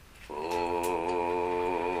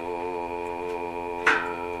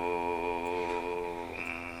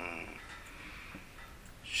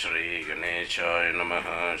गणेशाय नमः.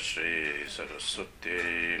 श्री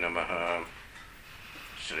सरस्वत्यै नमः.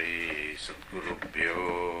 श्री सद्गुरुभ्यो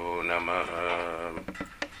नमः.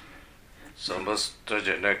 समस्त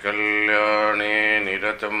जनकल्याणे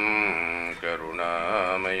निरतं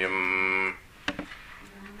करुणामयं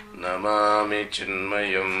नमामि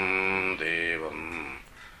चिन्मयं देवं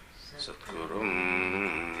सद्गुरुं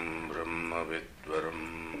ब्रह्मविद्वरम्.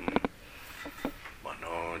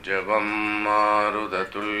 मनोजवं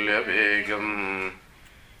मारुततुल्यवेगं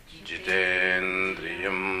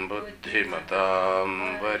जितेन्द्रियं बुद्धिमतां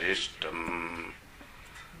वरिष्ठं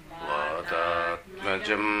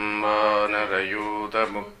वातात्मजं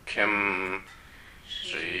वानरयूथमुख्यं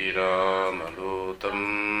श्रीरामदूतं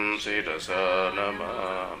शिरसा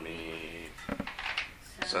नमामि.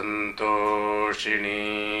 सन्तोषिणी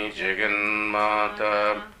जगन्माता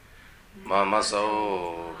मम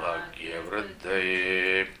सौभाग्यवृद्धये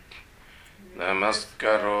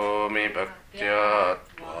नमस्करोमि भक्त्या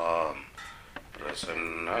त्वां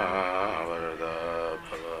प्रसन्ना वरदा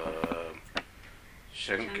भव.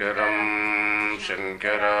 शङ्करं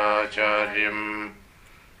शङ्कराचार्यं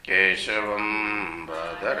केशवं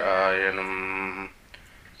बादरायणं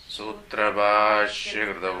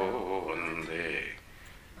सूत्रभाष्यकृतौ वन्दे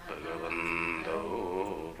भगवन्तौ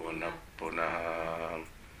पुनः पुनः.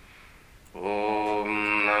 ॐ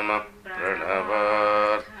नमः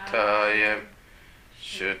प्रणवार्थाय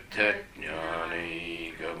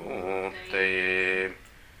शुद्धज्ञानैकमूर्तये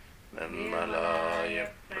निर्मलाय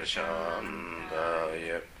प्रशान्ताय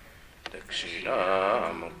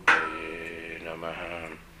दक्षिणामूर्तये नमः.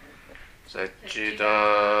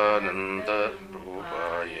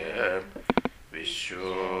 सच्चिदानन्दरूपाय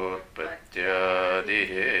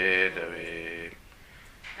विश्वोत्पत्त्यादिहेतवे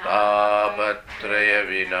तापत्रयविनाशाय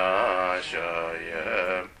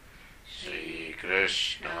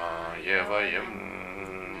श्रीकृष्णाय वयं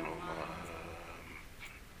नमः.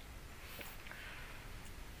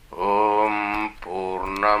 ॐ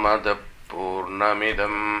पूर्णमदः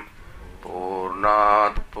पूर्णमिदं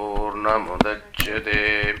पूर्णात् पूर्णमुदच्यते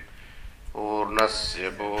पूर्णस्य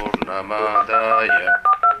पूर्णमादाय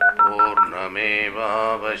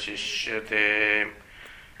पूर्णमेवावशिष्यते.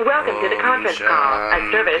 Welcome to the conference call at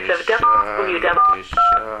service of www.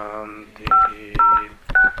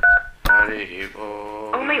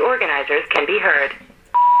 Only organizers can be heard.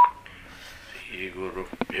 Shri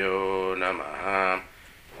Gurubhyo Namaha.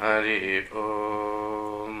 Hari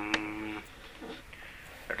Om.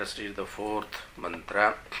 Let us read the fourth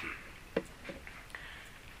mantra.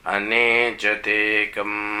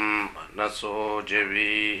 Anejatekam manaso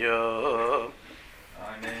javiya.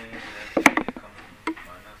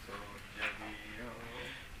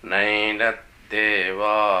 Nainat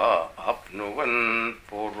deva apnuvan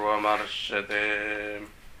purvamarshate.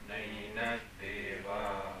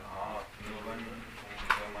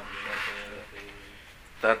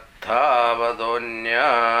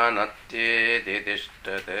 Tatthavadonyanatyedi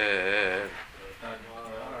tishtate.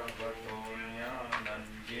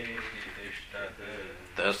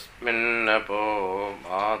 Tasminnapo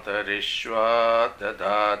matarishva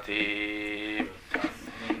dadati.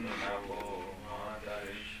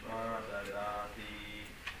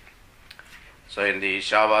 So in the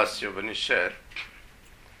Ishavasya Upanishad,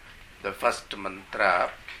 the first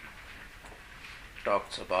mantra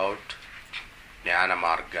talks about Jnana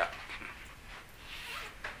Marga.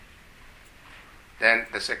 Then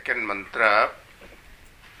the second mantra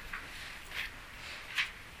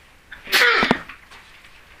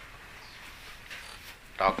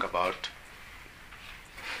talk about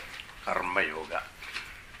Karma Yoga.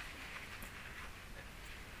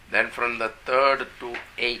 Then from the third to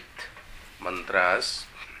eighth mantras,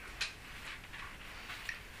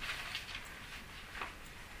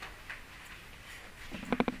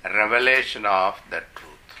 revelation of the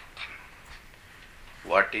truth.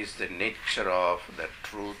 What is the nature of the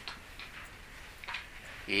truth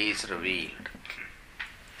is revealed.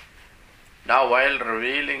 Now, while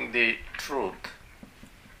revealing the truth,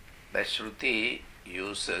 the Shruti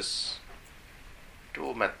uses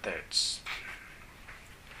two methods.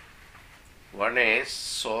 One is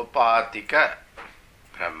Sopatika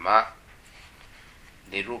Brahma,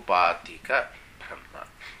 Nirupatika Brahma.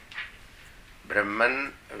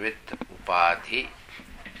 Brahman with Upadhi,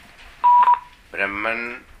 Brahman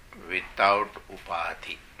without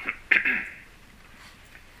Upadhi.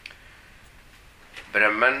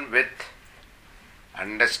 Brahman with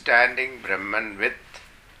understanding, Brahman with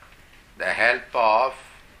the help of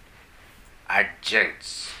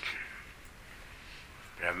adjuncts.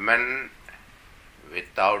 Brahman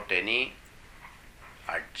without any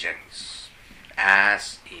adjuncts,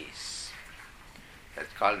 as is.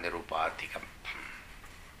 That's called Nirupadhikam.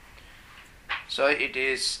 So it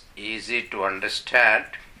is easy to understand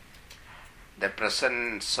the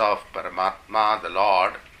presence of Paramatma, the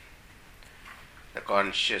Lord, the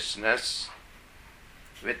consciousness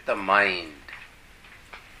with the mind.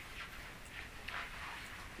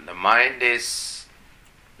 The mind is,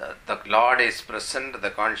 the Lord is present, the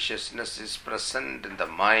consciousness is present in the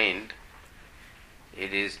mind.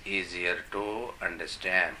 It is easier to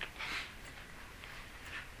understand.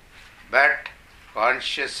 But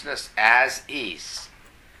consciousness as is,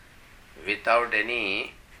 without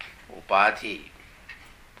any upadhi,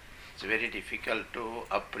 it's very difficult to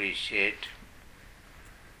appreciate,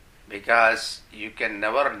 because you can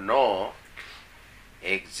never know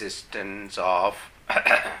existence of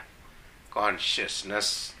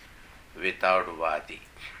consciousness without upadhi.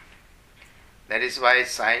 That is why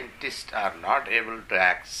scientists are not able to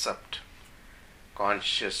accept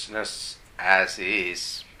consciousness as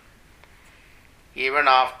is. Even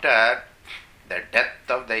after the death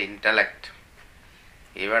of the intellect,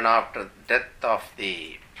 even after death of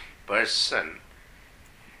the person,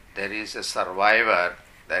 there is a survivor,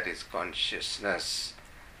 that is consciousness.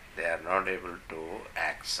 They are not able to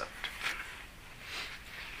accept.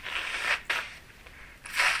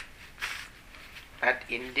 That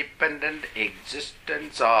independent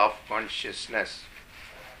existence of consciousness.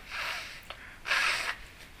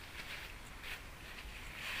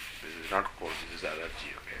 This is not cold, this is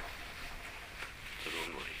allergy, okay? So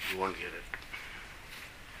don't worry, you won't get it.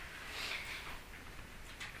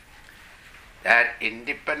 That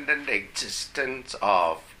independent existence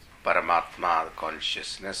of Paramatma,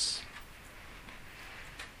 consciousness,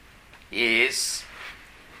 is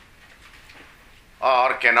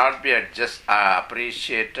or cannot be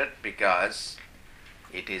appreciated, because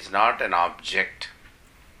it is not an object.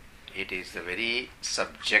 It is the very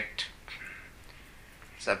subject.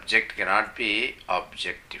 Subject cannot be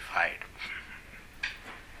objectified.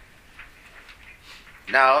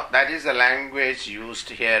 Now, that is the language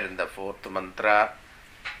used here in the fourth mantra.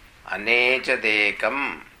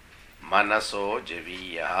 Anejadekam manaso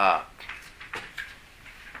javiyaha.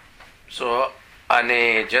 So,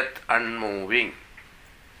 anejat, unmoving.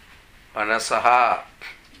 Manasaha,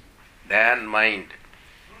 than mind.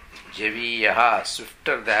 Javiyaha,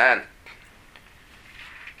 swifter than.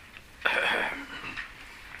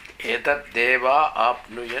 Etat deva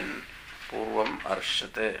apnuyan purvam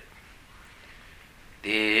arshate.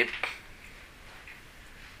 The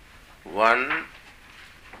one,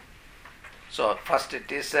 so first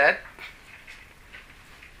it is said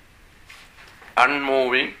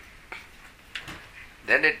unmoving,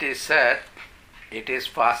 then it is said it is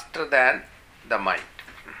faster than the mind.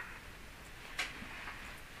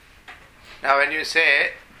 Now when you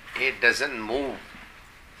say it doesn't move,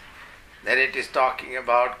 then it is talking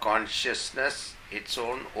about consciousness, its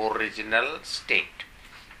own original state.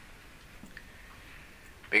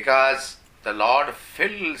 Because the Lord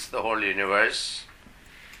fills the whole universe,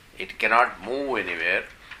 it cannot move anywhere.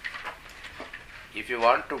 If you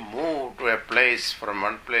want to move to a place, from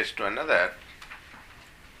one place to another,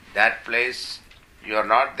 that place you are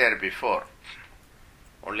not there before.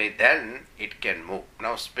 Only then it can move.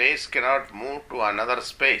 Now space cannot move to another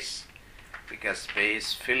space, because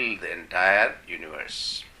space fills the entire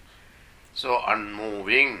universe. So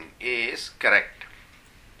unmoving is correct.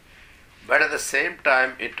 But at the same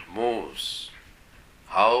time it moves.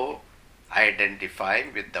 How?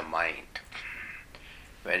 Identifying with the mind.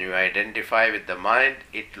 When you identify with the mind,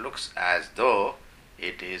 it looks as though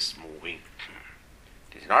it is moving.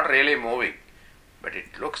 It is not really moving, but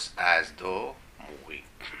it looks as though moving.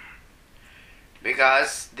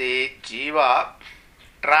 Because the jiva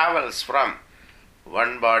travels from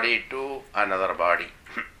one body to another body.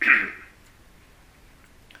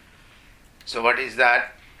 So what is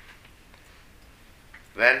that?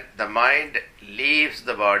 When the mind leaves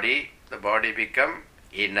the body becomes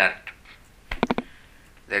inert.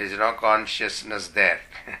 There is no consciousness there.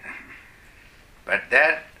 But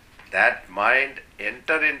that mind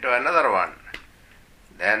enter into another one,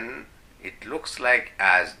 then it looks like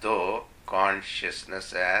as though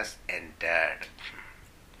consciousness has entered.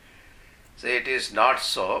 So it is not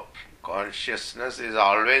so. Consciousness is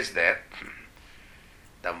always there.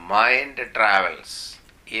 The mind travels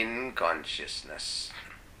in consciousness.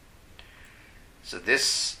 So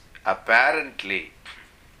this apparently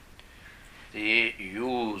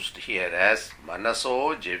used here as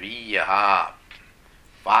manaso javiyaha,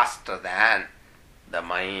 faster than the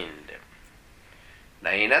mind.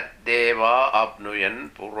 Nainat deva apnuyan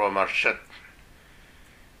purvamarshat.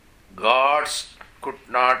 Gods could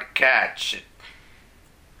not catch it.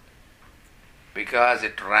 because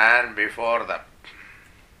it ran before them.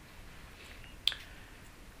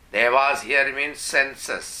 Devas here means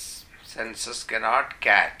senses. Senses cannot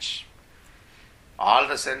catch. All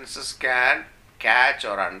the senses can catch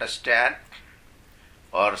or understand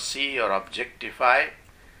or see or objectify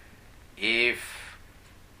if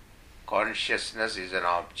consciousness is an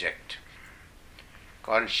object.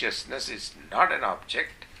 Consciousness is not an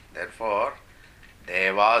object, therefore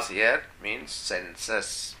devas here means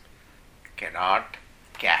senses cannot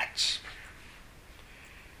catch.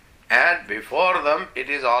 And before them it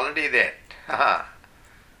is already there.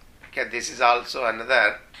 Okay, this is also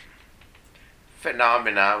another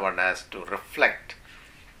phenomena one has to reflect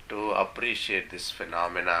to appreciate this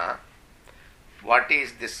phenomena. What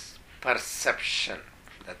is this perception,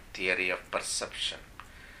 the theory of perception?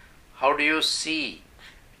 How do you see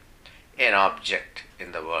an object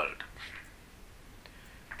in the world?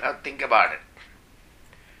 Now think about it.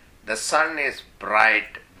 The sun is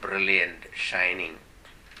bright, brilliant, shining.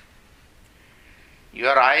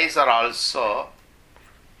 Your eyes are also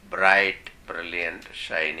bright, brilliant,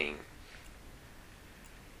 shining.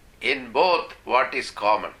 In both, what is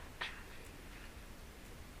common?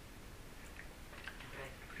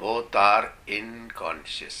 Both are in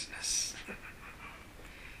consciousness.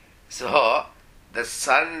 So, the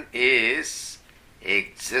sun is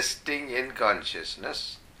existing in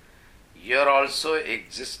consciousness. You are also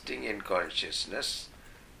existing in consciousness.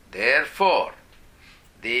 Therefore,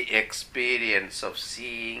 the experience of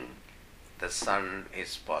seeing the sun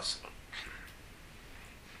is possible.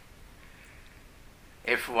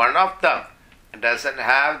 If one of them doesn't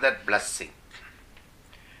have that blessing,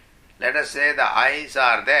 let us say the eyes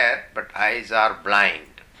are there, but eyes are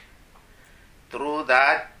blind. Through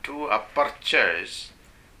that two apertures,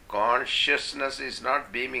 consciousness is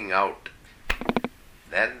not beaming out.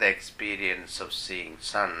 Then the experience of seeing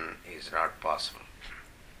sun is not possible.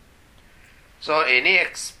 So any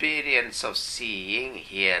experience of seeing,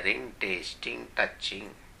 hearing, tasting,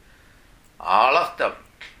 touching, all of them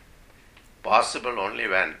possible only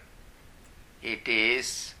when it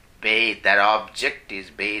is bathed, that object is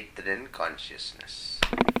bathed in consciousness.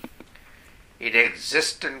 It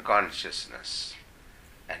exists in consciousness,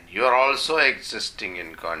 and you are also existing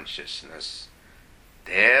in consciousness.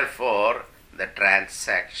 Therefore, the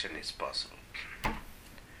transaction is possible.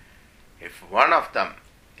 If one of them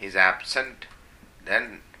is absent,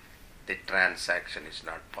 then the transaction is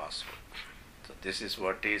not possible. So this is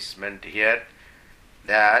what is meant here,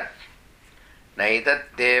 that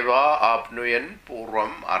Naidat deva apnuyan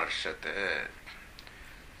purvam arshat.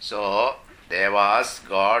 So devas,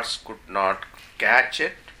 gods could not catch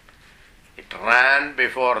it. It ran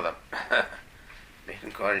before them.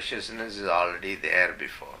 The consciousness is already there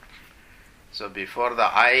before. So before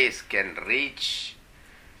the eyes can reach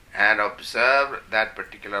and observe that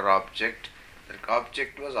particular object, that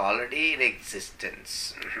object was already in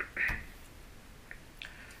existence.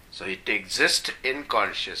 So it exists in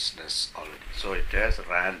consciousness already. So it has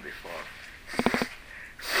ran before.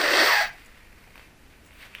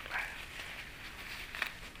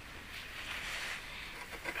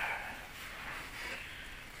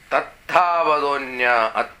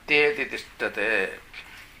 Tatthavadhonya atyeti tishtate.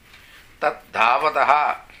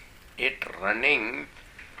 Tatthavataha, it running,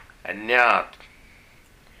 anyat,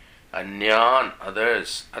 anyan,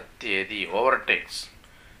 others, atyeti, overtakes,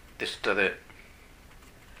 tishtade.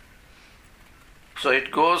 So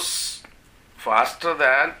it goes faster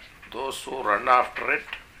than those who run after it.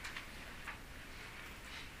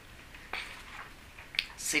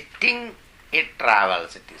 Sitting, it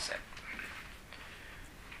travels, it is said.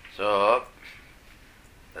 So,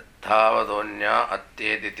 Tatthavadhonya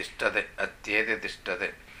atyeti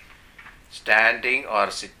tishtade. Standing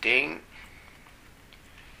or sitting,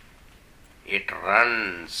 it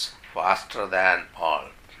runs faster than all.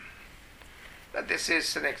 But this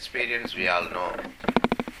is an experience we all know.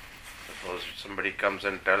 Suppose somebody comes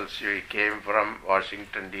and tells you he came from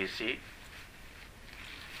Washington DC,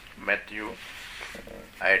 met you,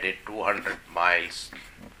 I did 200 miles,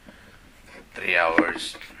 3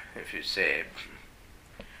 hours, if you say.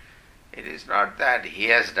 It is not that he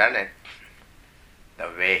has done it. The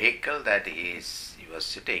vehicle that he was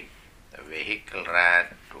sitting, the vehicle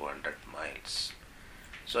ran 200 miles.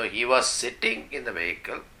 So he was sitting in the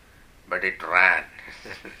vehicle, but it ran.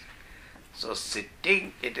 So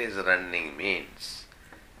sitting, it is running means.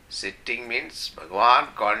 Sitting means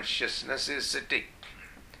Bhagavan consciousness is sitting.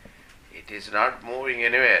 It is not moving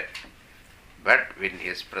anywhere. But in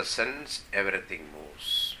his presence, everything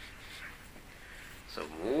moves. So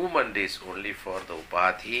movement is only for the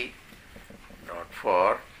Upadhi, not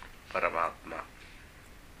for Paramatma.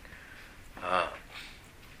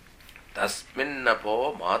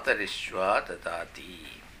 Tasminnapo Matarishwa Dadati.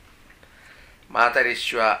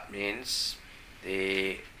 Matarishwa means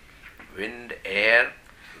the wind, air,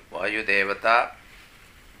 Vayu Devata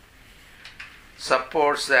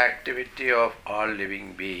supports the activity of all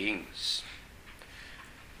living beings.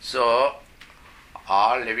 So,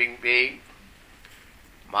 all living beings,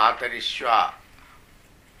 Matarishwa,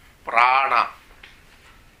 Prana.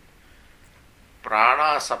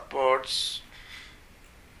 Prana supports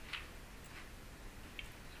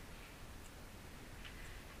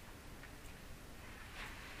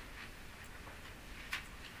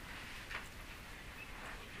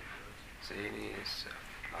Srini is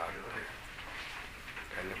far away.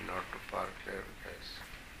 Tell him not to park there because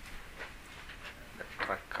the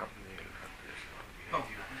truck company will not be able to.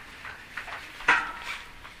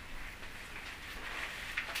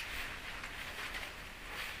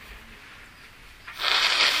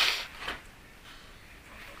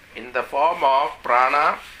 In the form of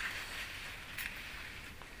prana,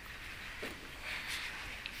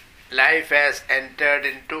 life has entered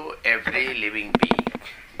into every living being.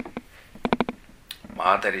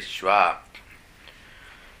 Matarishwa.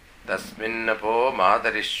 Tasminnapo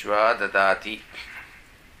Matarishwa Dadati.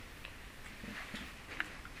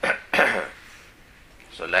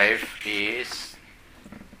 So life is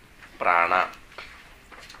prana.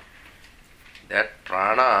 That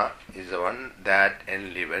prana is the one that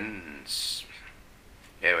enlivens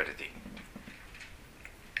everything.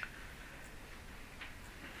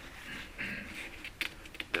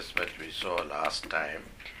 This much we saw last time.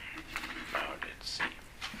 Now let's see.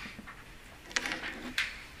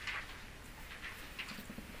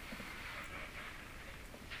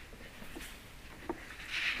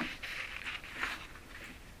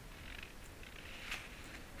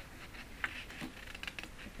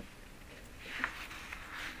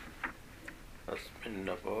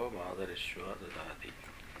 Tasminnapo Madarishwa Dadati.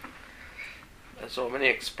 So many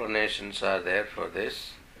explanations are there for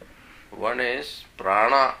this. One is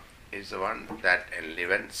prana is the one that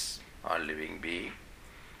enlivens all living being.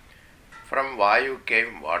 From Vayu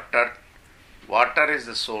came water. Water is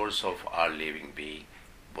the source of all living being.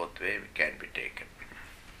 Both ways can be taken.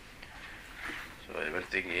 So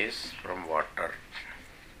everything is from water.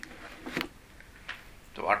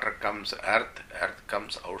 The water comes earth, earth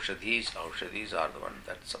comes aushadhis. Aushadhis are the one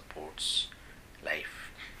that supports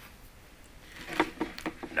life.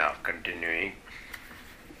 Now continuing.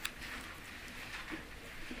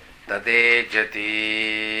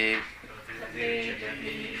 Tadejati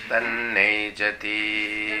Tannejati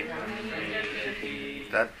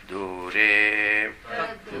Taddure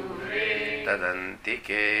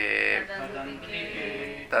Tadantike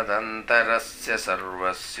Tadantarasya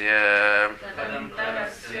sarvasya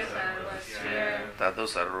Tadu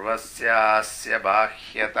sarvasyasya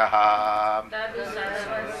bhahyataha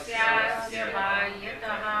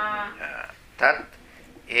Tat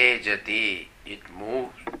ejati, it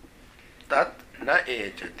moves. Tat na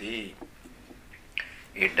ejati,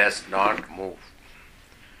 it does not move.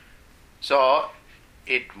 So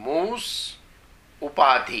it moves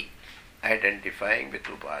upadhi, identifying with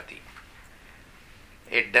upadhi.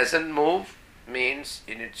 It doesn't move means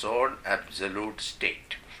in its own absolute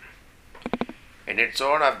state. In its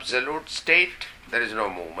own absolute state, there is no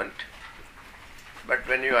movement. But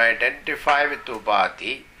when you identify with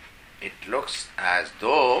upadhi, it looks as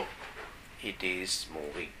though it is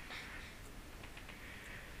moving.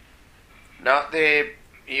 Now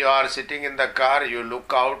you are sitting in the car, you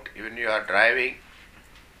look out, even you are driving,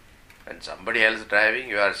 and somebody else driving,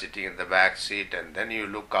 you are sitting in the back seat, and then you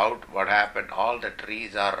look out, what happened? All the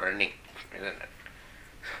trees are running, isn't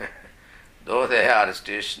it? Though they are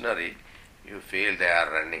stationary, you feel they are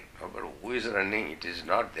running. But who is running? It is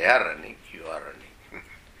not they are running, you are running.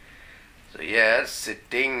 So yes,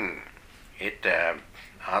 sitting, it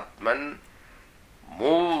Atman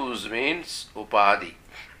moves means upadhi.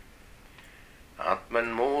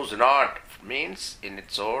 Atman moves not means in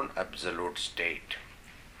its own absolute state.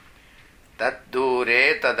 Tad dure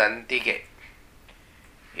tadantike.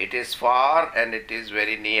 It is far and it is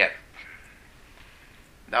very near.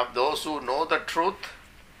 Now those who know the truth,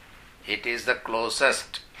 it is the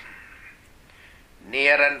closest.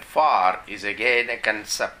 Near and far is again a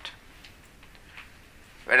concept.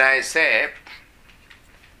 When I say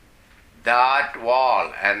that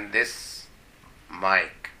wall and this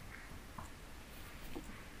mic,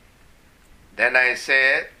 then I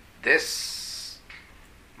say this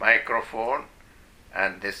microphone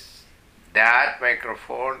and that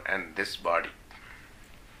microphone and this body.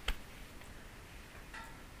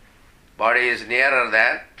 Body is nearer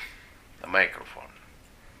than the microphone.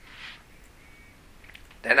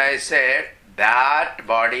 Then I say that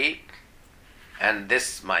body and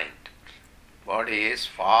this mind. Body is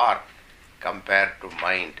far compared to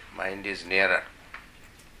mind. Mind is nearer.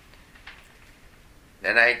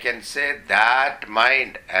 Then I can say that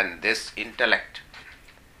mind and this intellect.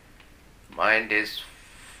 Mind is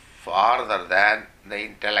farther than the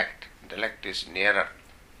intellect. Intellect is nearer.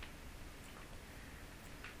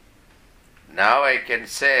 Now I can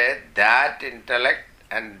say that intellect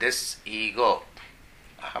and this ego,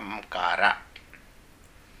 ahamkara.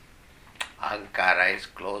 Ahankara is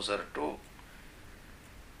closer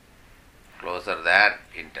than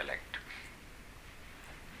intellect.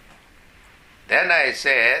 Then I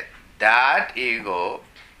say that ego,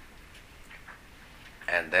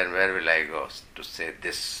 and then where will I go to say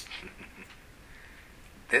this?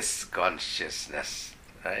 This consciousness,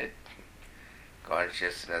 right?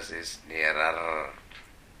 Consciousness is nearer.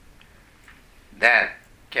 Then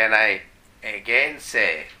can I again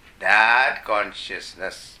say that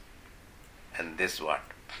consciousness and this what?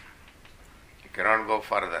 You cannot go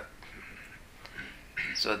further.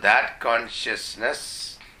 So that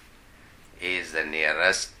consciousness is the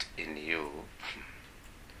nearest in you.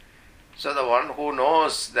 So the one who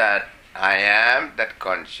knows that I am that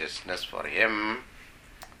consciousness, for him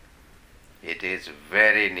it is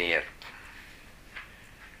very near.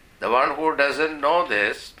 The one who doesn't know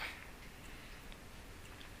this,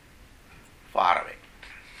 far away.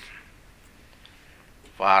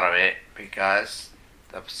 Far away, because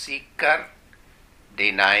the seeker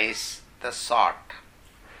denies the sought.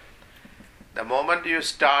 The moment you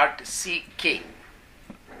start seeking,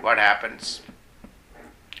 what happens?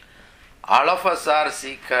 All of us are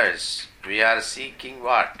seekers. We are seeking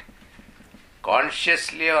what?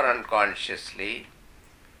 Consciously or unconsciously,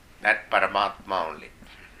 that Paramatma only.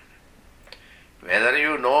 Whether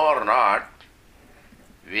you know or not,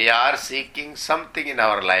 we are seeking something in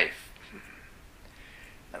our life.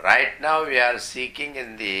 Right now we are seeking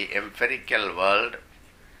in the empirical world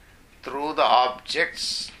through the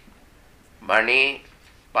objects, money,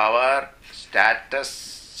 power, status,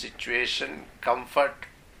 situation, comfort.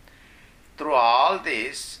 Through all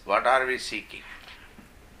these, what are we seeking?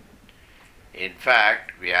 In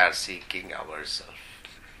fact, we are seeking ourselves.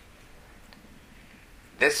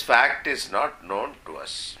 This fact is not known to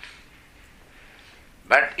us.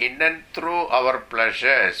 But in and through our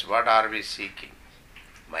pleasures, what are we seeking?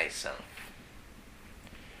 Myself.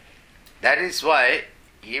 That is why,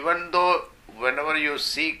 even though whenever you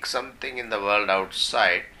seek something in the world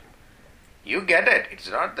outside, you get it. It's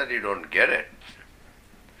not that you don't get it.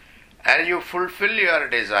 And you fulfill your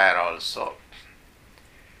desire also.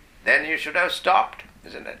 Then you should have stopped,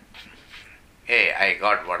 isn't it? Hey, I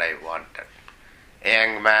got what I wanted. A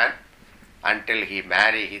young man, until he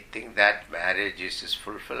marry, he thinks that marriage is his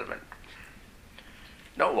fulfillment.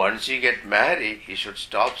 Now, once he get married, he should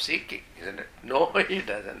stop seeking, isn't it? No, he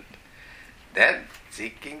doesn't. Then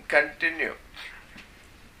seeking continue.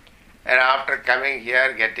 And after coming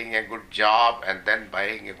here, getting a good job, and then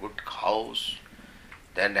buying a good house,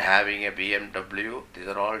 then having a BMW, these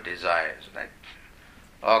are all desires, right?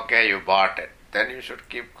 Okay, you bought it. Then you should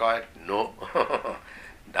keep quiet. No.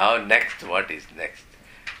 Now next, what is next?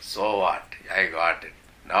 So what? I got it.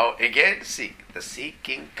 Now again seek. The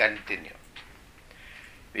seeking continue.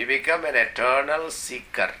 We become an eternal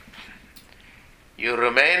seeker. You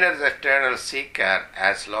remain as eternal seeker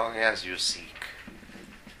as long as you seek.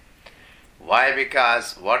 Why?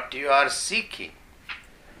 Because what you are seeking,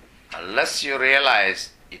 unless you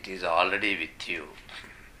realize it is already with you,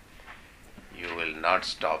 you will not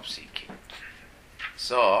stop seeking.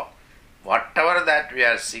 So, whatever that we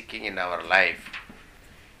are seeking in our life,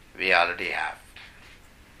 we already have.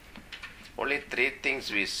 Only 3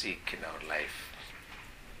 things we seek in our life.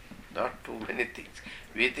 Not too many things.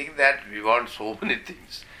 We think that we want so many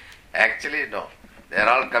things. Actually, no. They are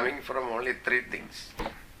all coming from only 3 things.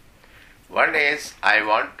 One is, I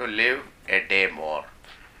want to live a day more.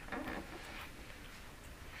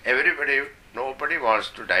 Nobody wants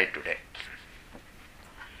to die today.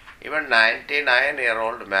 Even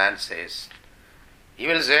 99-year-old man says, he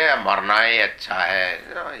will say, marna hi acha hai.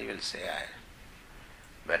 No, he will say,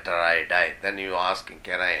 better I die. Then you ask him,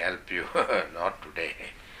 can I help you? Not today,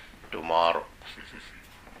 tomorrow.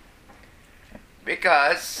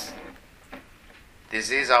 Because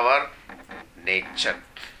this is our nature.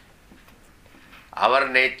 Our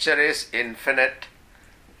nature is infinite.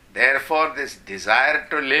 Therefore, this desire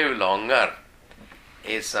to live longer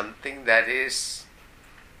is something that is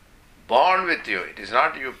born with you. It is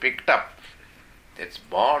not you picked up. It's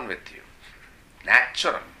born with you.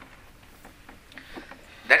 Natural.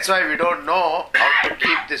 That's why we don't know how to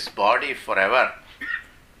keep this body forever.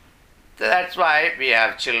 So that's why we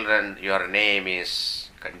have children. Your name is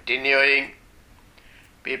continuing.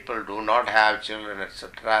 People do not have children,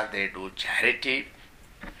 etc. They do charity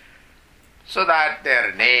so that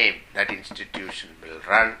their name, that institution will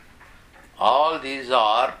run. All these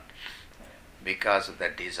are because of the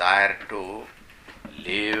desire to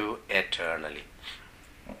live eternally.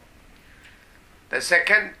 The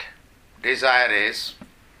second desire is,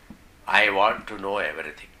 I want to know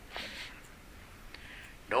everything.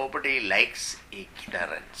 Nobody likes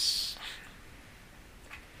ignorance.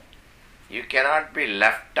 You cannot be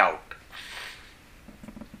left out.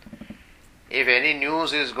 If any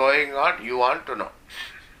news is going on, you want to know.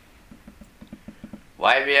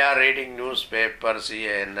 Why we are reading newspapers,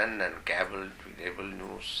 CNN and cable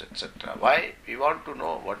news, etc. Why? We want to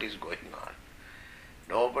know what is going on.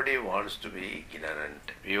 Nobody wants to be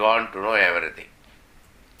ignorant. We want to know everything.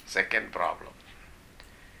 Second problem.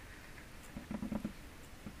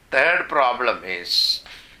 Third problem is,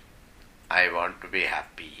 I want to be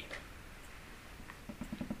happy.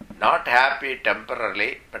 Not happy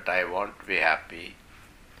temporarily, but I want to be happy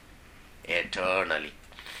eternally.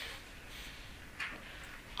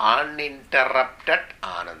 Uninterrupted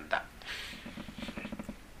Ananda.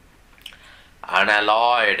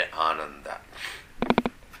 Unalloyed Ananda.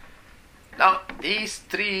 Now, these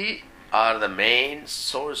three are the main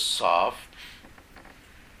source of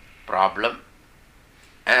problem,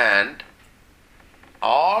 and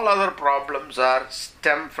all other problems are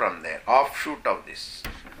stem from there, offshoot of this.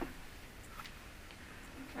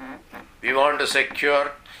 We want to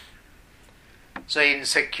secure. So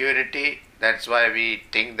insecurity, that's why we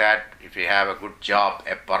think that if you have a good job,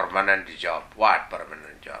 a permanent job. What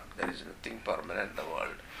permanent job? There is nothing permanent in the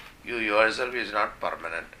world. You yourself is not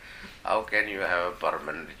permanent. How can you have a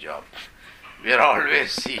permanent job? We are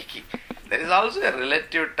always seeking. There is also a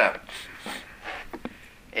relative term.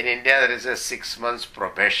 In India there is a 6 months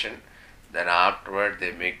probation, then afterward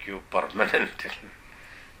they make you permanent.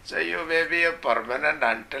 So you may be a permanent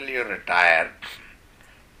until you retire,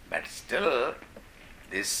 but still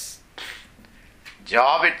this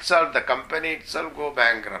job itself, the company itself go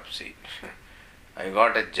bankruptcy. I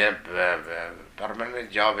got a job, permanent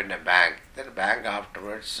job in a bank, then bank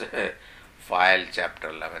afterwards file chapter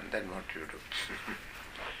 11, then what you do?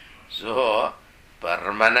 So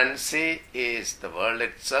permanency is, the world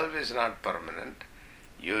itself is not permanent,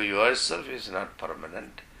 you yourself is not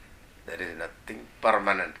permanent. There is nothing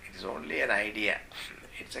permanent. It is only an idea.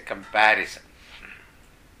 It's a comparison.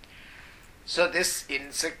 So this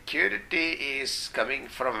insecurity is coming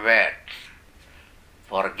from where?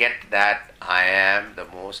 Forget that I am the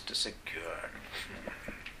most secure.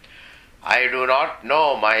 I do not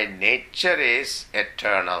know my nature is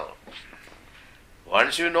eternal.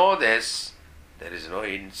 Once you know this, there is no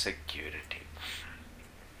insecurity.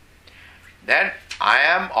 Then I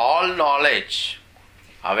am all knowledge.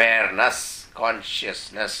 Awareness,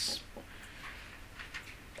 consciousness.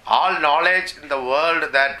 All knowledge in the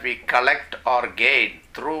world that we collect or gain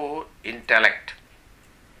through intellect.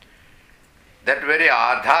 That very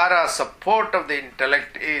adhara, support of the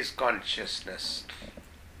intellect is consciousness.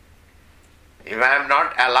 If I am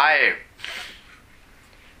not alive,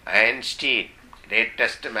 Einstein,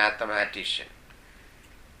 greatest mathematician,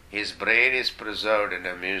 his brain is preserved in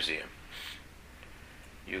a museum.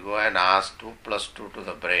 You go and ask 2 plus 2 to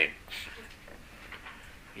the brain.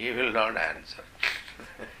 He will not answer.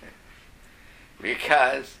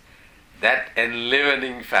 Because that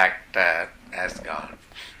enlivening factor has gone.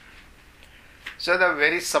 So the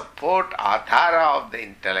very support, adhara of the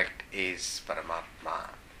intellect is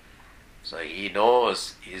Paramatma. So he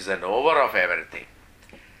knows, he is the knower of everything.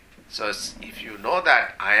 So if you know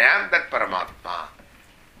that I am that Paramatma,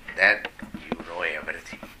 then you know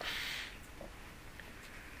everything.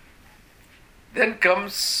 Then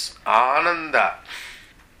comes Ananda.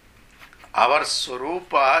 Our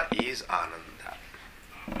Swarupa is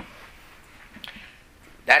Ananda.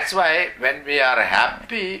 That's why when we are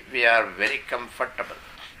happy, we are very comfortable.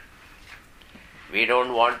 We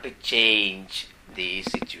don't want to change the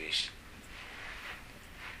situation.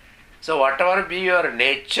 So whatever be your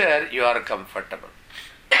nature, you are comfortable.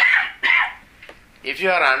 If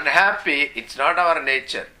you are unhappy, it's not our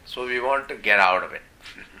nature, so we want to get out of it.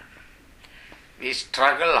 We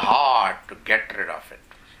struggle hard to get rid of it.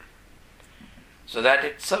 So that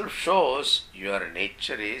itself shows your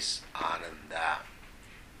nature is Ananda.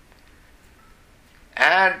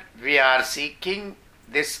 And we are seeking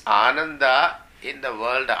this Ananda in the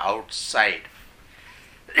world outside.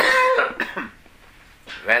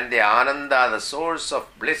 When the Ananda, the source of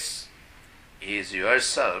bliss, is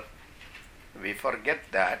yourself, we forget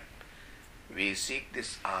that we seek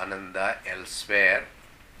this Ananda elsewhere.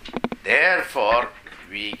 Therefore,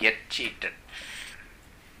 we get cheated.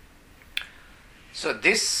 So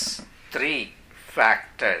these three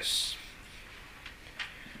factors,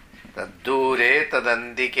 Tadure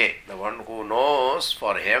Tadandike, the one who knows,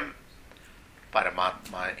 for him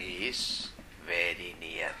Paramatma is very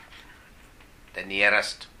near, the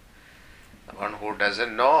nearest. The one who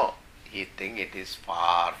doesn't know, he thinks it is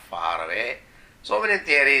far, far away. So many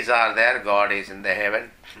theories are there. God is in the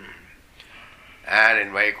heaven and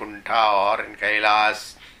in Vaikuntha or in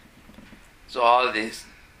Kailas. So all this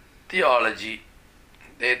theology,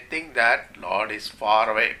 they think that Lord is far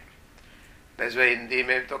away. That's why Hindi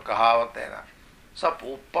में तो कहावत है ना, सब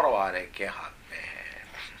ऊपर वाले के हाथ में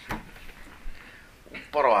है.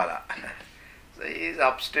 ऊपर वाला. So he is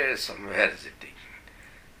upstairs somewhere sitting.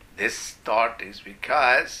 This thought is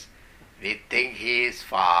because we think he is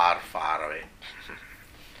far, far away.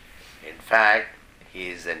 In fact, he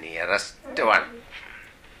is the nearest one.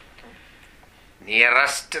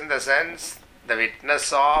 Nearest in the sense, the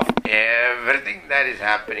witness of everything that is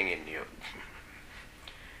happening in you.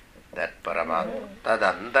 That Paramatma,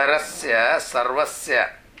 tadandarasya sarvasya,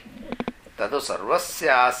 tadu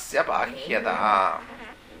sarvasyasya bhahyataha.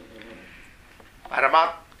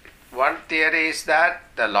 Paramatma, one theory is that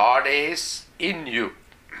the Lord is in you.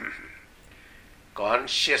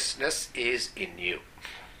 Consciousness is in you.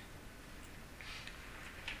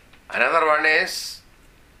 Another one is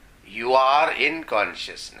you are in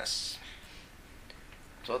consciousness.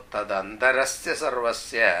 So tadandarasya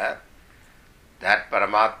sarvasya, that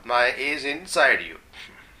Paramatma is inside you.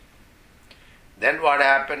 Then what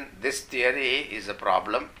happened? This theory is a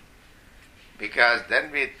problem, because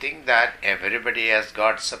then we think that everybody has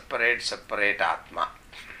got separate Atma.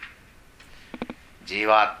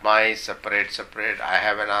 Jivatma is separate. I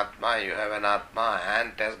have an Atma, you have an Atma,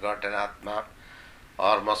 ant has got an Atma,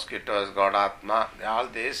 or mosquito has got Atma. All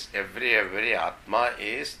this, every Atma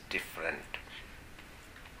is different.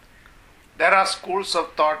 There are schools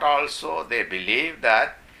of thought also, they believe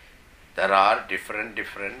that there are different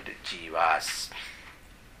jivas.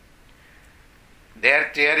 Their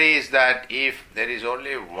theory is that if there is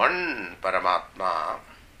only one Paramatma,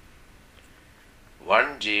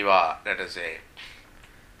 one jiva, let us say,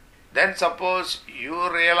 then suppose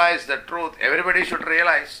you realize the truth, everybody should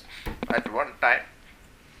realize at one time.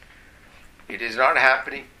 It is not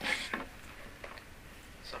happening.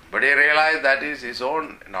 Somebody realized that is his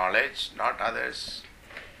own knowledge, not others.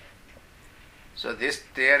 So this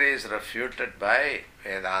theory is refuted by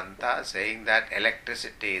Vedanta, saying that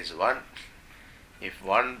electricity is one. If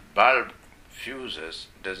one bulb fuses,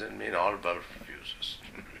 doesn't mean all bulbs fuses.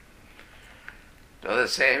 So the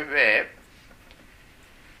same way,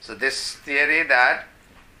 so this theory that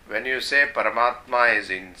when you say Paramatma is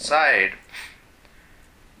inside,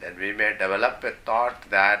 then we may develop a thought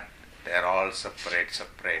that they are all separate.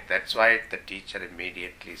 That's why the teacher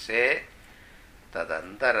immediately say,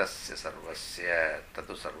 Tadandarasya sarvasya,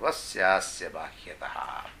 tadu sarvasyasya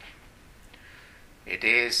bhahyataha. It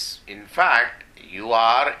is, in fact, you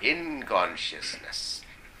are in consciousness.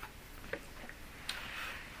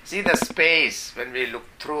 See the space, when we look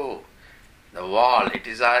through the wall, it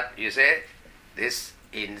is you say, this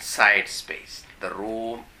inside space. The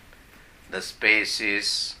room, the space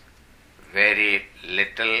is very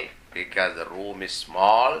little because the room is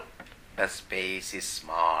small, the space is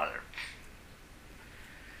small.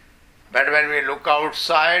 But when we look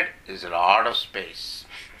outside, there is a lot of space.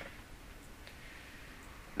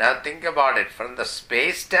 Now think about it, from the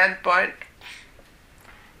space standpoint,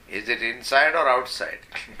 is it inside or outside?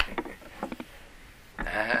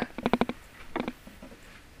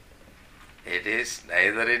 It is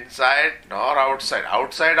neither inside nor outside.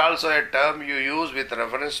 Outside also a term you use with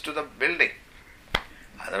reference to the building.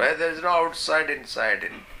 Otherwise there is no outside, inside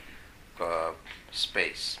in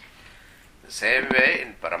space. The same way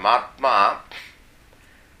in Paramatma,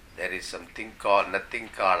 there is nothing called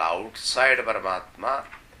outside Paramatma,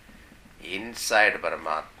 inside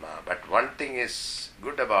Paramatma. But one thing is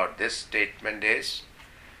good about this statement is,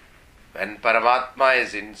 when Paramatma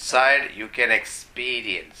is inside, you can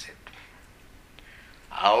experience it.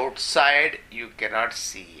 Outside, you cannot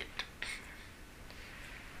see it.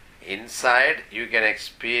 Inside, you can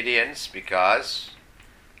experience, because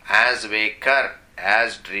as waker,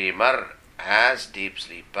 as dreamer, as deep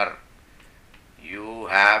sleeper, you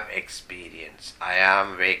have experience. I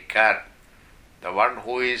am waker, the one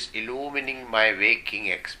who is illumining my waking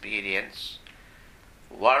experience,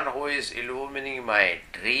 one who is illumining my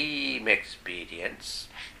dream experience.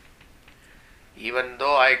 Even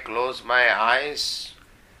though I close my eyes,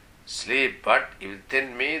 sleep, but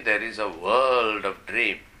within me there is a world of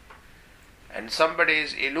dream. And somebody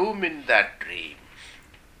is illumined that dream.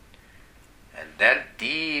 And then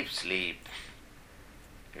deep sleep.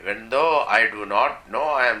 Even though I do not know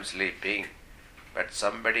I am sleeping, but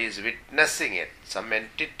somebody is witnessing it. Some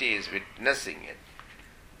entity is witnessing it.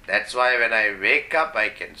 That's why when I wake up, I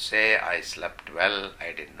can say I slept well,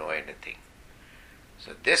 I didn't know anything.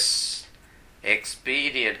 So this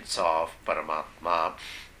experience of Paramatma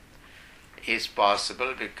is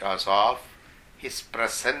possible because of His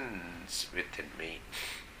presence within me.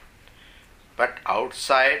 But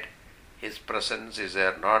outside, His presence is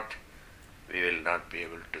there not, we will not be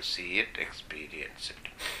able to see it, experience it.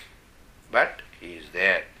 But He is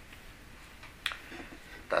there.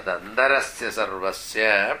 Tadandarasya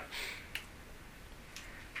sarvasya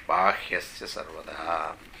bahyasya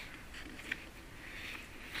sarvada.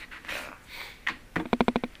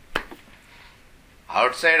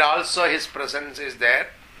 Outside also His presence is there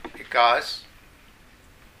because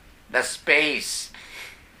the space,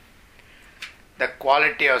 the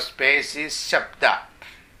quality of space is shabda,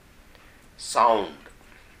 sound.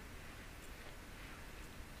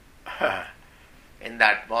 In the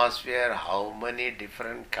atmosphere, how many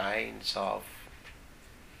different kinds of,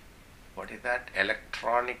 what is that,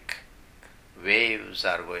 electronic waves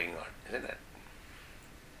are going on, isn't it?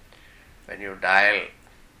 When you dial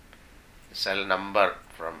cell number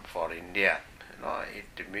for India, it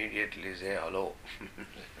immediately say hello.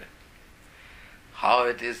 How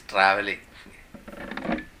it is traveling.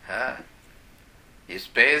 If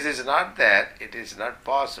space is not there, it is not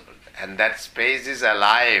possible. And that space is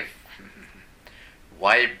alive,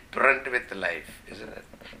 vibrant with life, isn't it?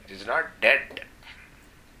 It is not dead.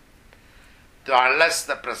 So unless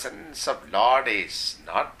the presence of Lord is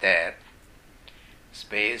not there,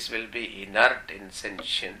 space will be inert,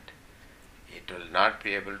 insentient. It will not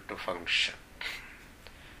be able to function.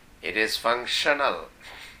 It is functional.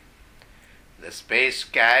 The space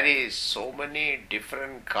carries so many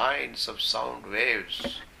different kinds of sound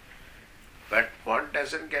waves, but one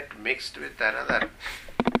doesn't get mixed with another.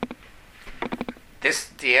 This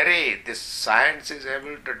theory, this science is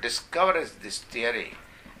able to discover this theory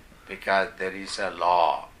because there is a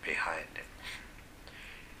law behind it.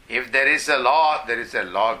 If there is a law, there is a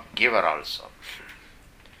lawgiver also.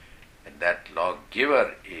 And that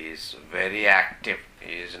lawgiver is very active.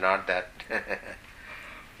 He is not that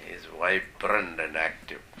he is vibrant and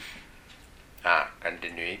active.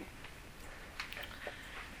 Continuing.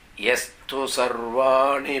 Yastu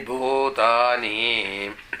sarvani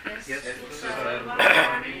bhutani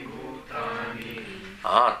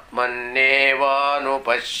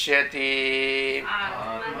atmannevanupashyati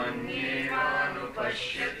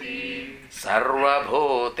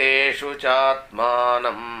sarvabhuteshu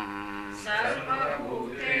chatmanam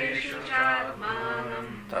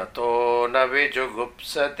tato na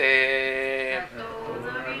vijugupsate.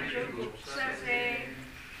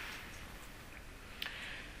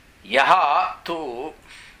 Yaha tu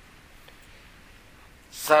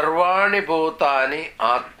sarvani bhutani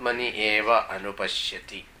atmani eva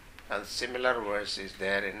anupashyati. And similar verse is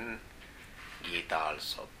there in Gita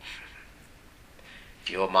also.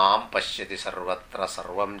 Yo mam pashyati sarvatra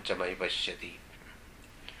sarvam cha mai pashyati.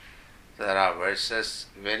 There are verses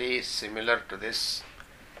very similar to this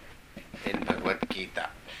in Bhagavad Gita.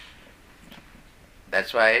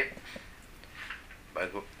 That's why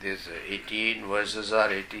these 18 verses or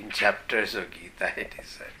 18 chapters of Gita, it is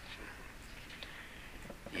said.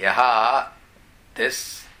 Yaha,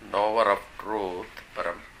 this knower of truth,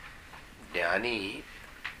 Param Jnani,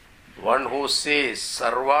 one who sees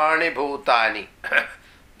Sarvani Bhutani.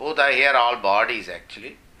 Bhuta here all bodies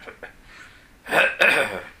actually.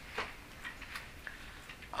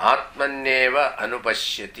 Atmanneva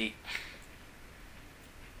anupashyati.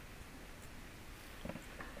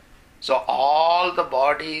 So all the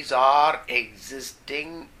bodies are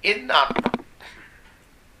existing in Atma.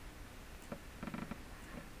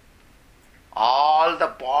 All the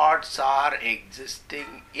parts are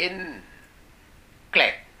existing in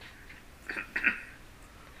clay.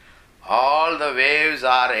 All the waves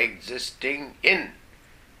are existing in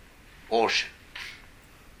ocean.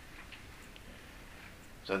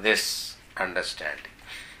 So this understanding.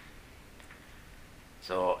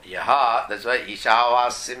 So yaha, that's why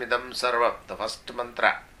Ishavasimidam Sarvam, the first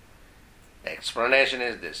mantra. The explanation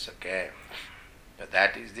is this, okay? But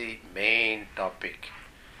that is the main topic.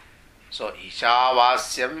 So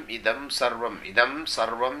Ishavasyam idam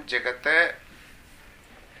sarvam jagat,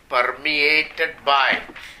 permeated by,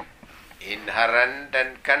 inherent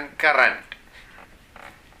and concurrent,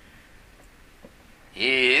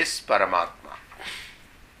 is Paramatma.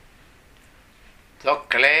 So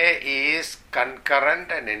clay is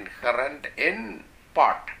concurrent and inherent in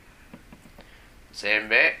pot. Same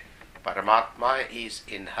way, Paramatma is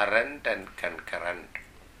inherent and concurrent.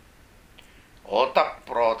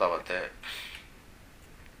 Otaprotavate.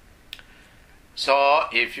 So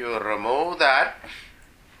if you remove that,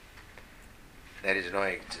 there is no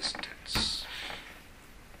existence.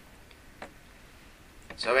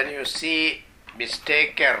 So when you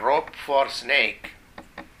mistake a rope for snake,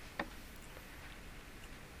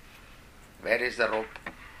 where is the rope?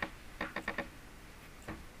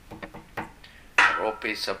 Rope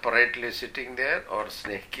is separately sitting there, or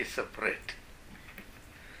snake is separate?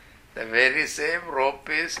 The very same rope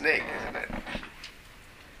is snake, isn't it?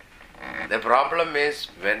 The problem is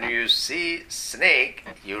when you see snake,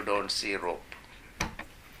 you don't see rope.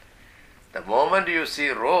 The moment you see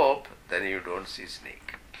rope, then you don't see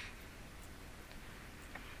snake.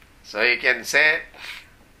 So you can say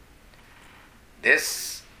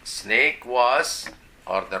this snake was,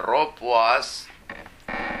 or the rope was,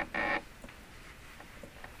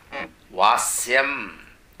 Vasyam,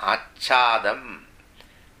 Achadam.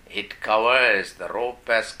 It covers, the rope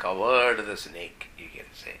has covered the snake, you can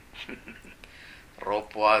say.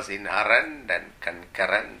 Rope was inherent and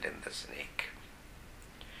concurrent in the snake.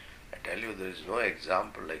 I tell you, there is no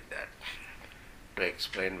example like that to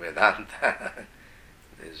explain Vedanta.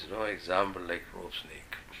 There is no example like rope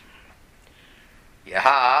snake.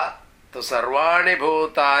 Yaha tu sarvani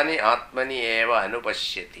bhutani atmani eva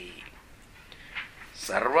anupashyati.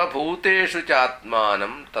 Sarva bhuteshu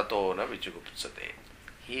chatmanam tato na vichugupsate.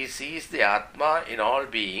 He sees the Atma in all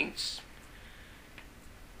beings.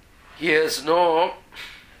 He has no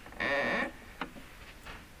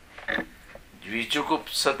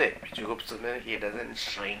vichugupsate. Vichugupsate means he doesn't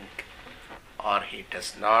shrink, or he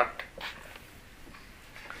does not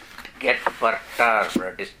get perturbed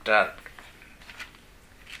or disturbed.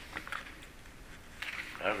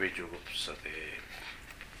 Na vichugupsate.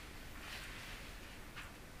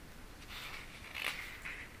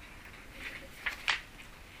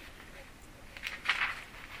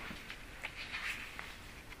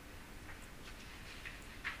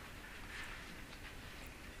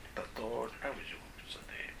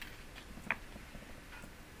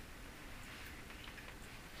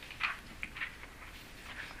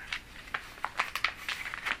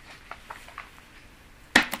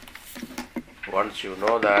 Once you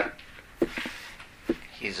know that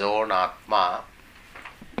his own Atma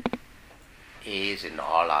is in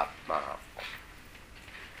all Atma,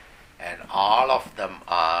 and all of them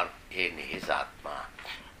are in his Atma,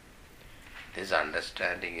 this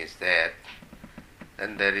understanding is there,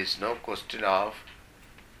 then there is no question of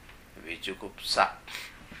Vijugupsa.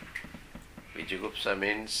 Vijugupsa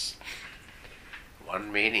means,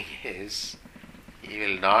 one meaning is, he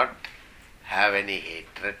will not have any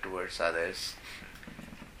hatred towards others.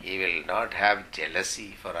 He will not have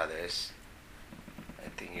jealousy for others. I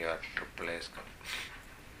think your triple A is come.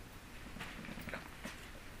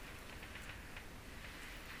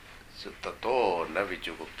 So tato na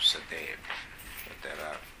vichugupsate. There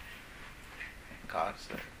are cars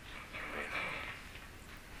there.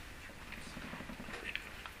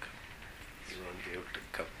 You won't be able to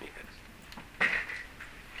come here.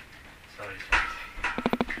 Sorry.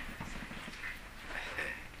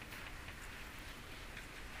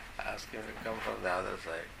 Ask him to come from the other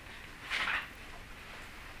side.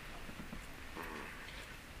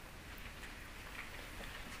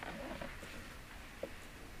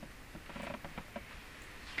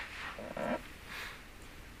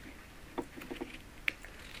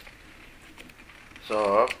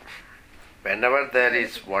 So, whenever there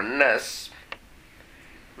is oneness,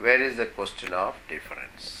 where is the question of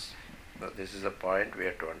difference? So this is a point we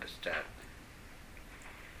have to understand.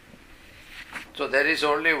 So there is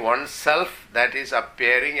only one self that is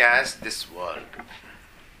appearing as this world.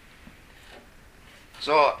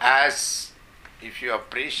 So as if you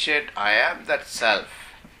appreciate I am that self,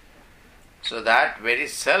 so that very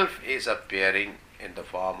self is appearing in the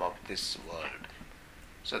form of this world.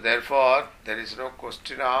 So therefore there is no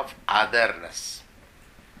question of otherness.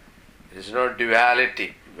 There is no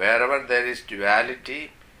duality. Wherever there is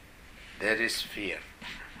duality, there is fear.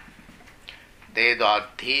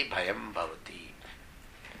 Dedadhi bhayam bhavati.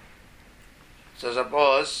 So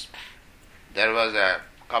suppose there was a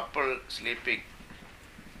couple sleeping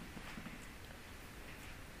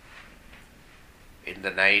in the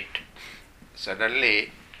night.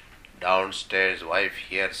 Suddenly downstairs wife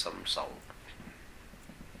hears some sound.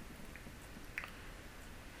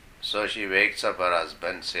 So she wakes up her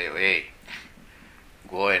husband, say, hey,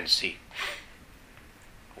 go and see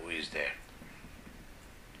who is there.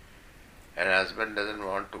 and husband doesn't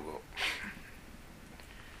want to go.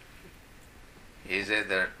 He said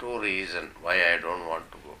there are two reasons why I don't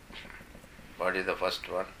want to go. What is the first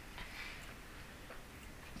one?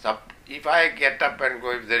 If I get up and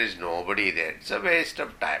go, if there is nobody there, it's a waste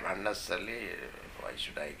of time. Unnecessarily, why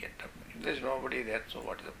should I get up? If there is nobody there, so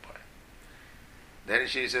what is the point? Then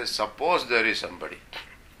she says, suppose there is somebody.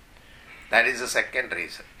 That is the second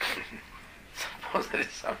reason. Suppose there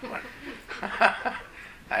is someone.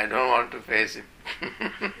 I don't want to face him.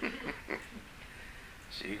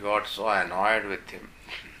 She got so annoyed with him.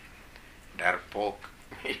 Darpoke,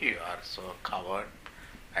 you are so coward.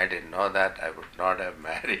 I didn't know that. I would not have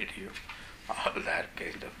married you. All that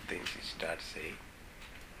kind of things he starts saying.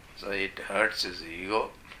 So it hurts his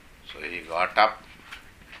ego. So he got up,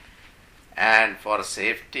 and for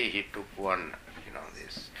safety he took one,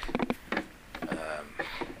 this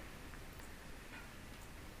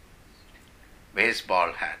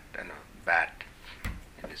baseball hat and a bat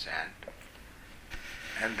in his hand,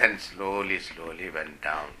 and then slowly went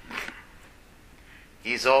down.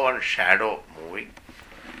 He saw one shadow moving.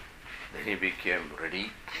 Then he became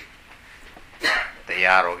ready.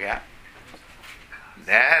 Taiyar ho gaya.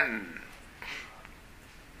 Then,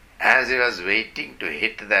 as he was waiting to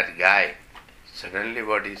hit that guy, suddenly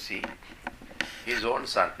what he see? His own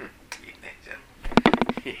son, teenager.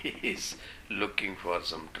 He is looking for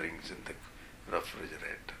some drinks in the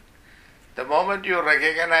refrigerator. The moment you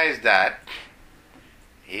recognize that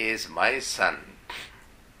he is my son,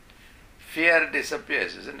 fear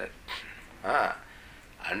disappears, isn't it?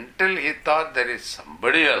 Until he thought there is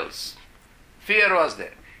somebody else, fear was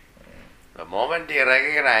there. The moment he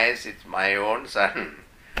recognized it's my own son,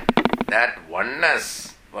 that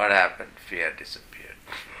oneness, what happened? Fear disappeared.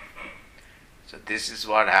 So this is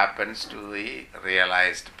what happens to the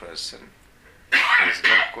realized person. There is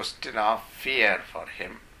no question of fear for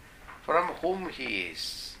him, from whom he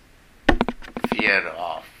is fear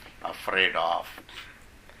of, afraid of.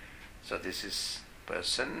 So this is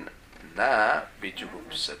person na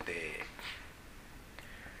vijugupsate.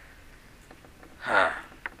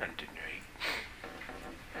 Continuing.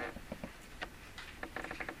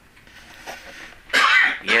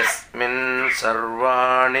 Yasmin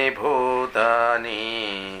sarvani bhutani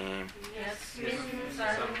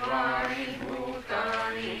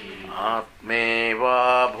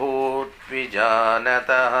Atmeva bhut vijanatah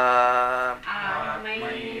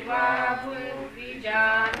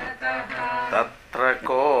Tatra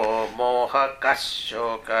ko moha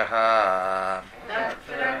kashokaha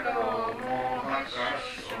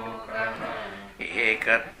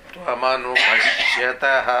Ekattvamanu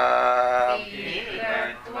pashyataha.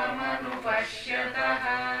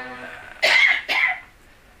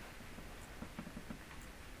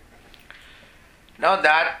 Now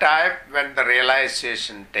that time when the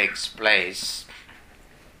realization takes place,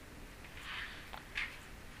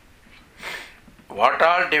 what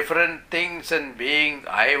all different things and beings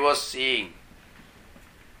I was seeing,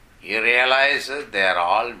 he realizes they are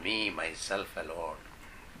all me, myself alone.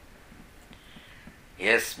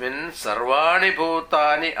 Yasmin sarvani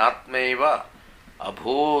bhutani atmaiva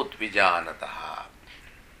abhut vijanataha.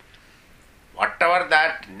 Whatever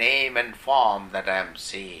that name and form that I am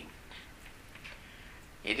seeing,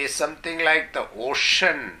 it is something like the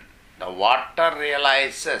ocean. The water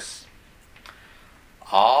realizes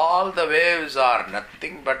all the waves are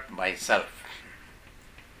nothing but myself.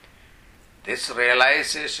 This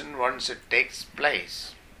realization, once it takes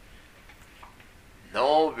place,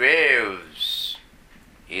 no waves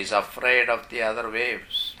is afraid of the other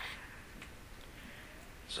waves.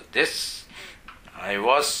 So this I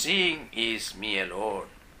was seeing is me alone,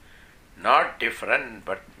 not different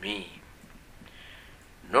but me.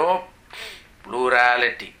 No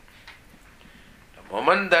plurality. The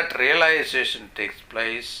moment that realization takes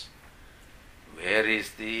place, where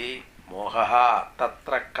is the mohaha?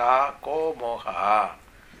 Tatra ka ko mohaha?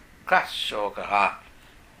 Ka shokaha?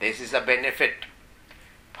 This is a benefit.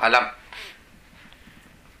 Phalam.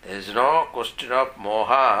 There is no question of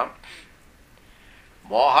moha.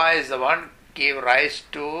 Moha is the one give rise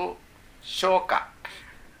to shoka.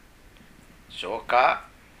 Shoka,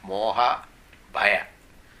 moha, bhaya.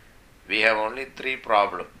 We have only three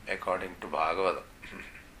problems according to Bhagavatam.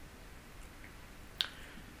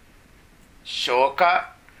 Shoka,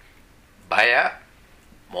 bhaya,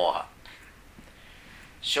 moha.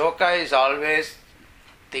 Shoka is always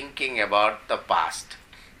thinking about the past,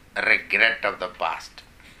 regret of the past.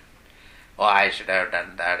 Oh, I should have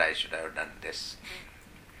done that, I should have done this.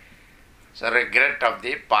 So regret of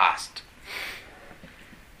the past.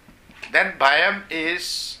 Then bhayam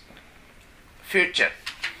is future.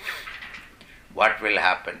 What will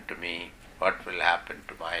happen to me? what will happen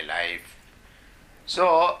to my life.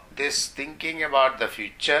 So, this thinking about the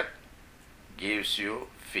future gives you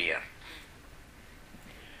fear.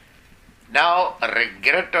 Now,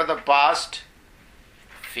 regret of the past,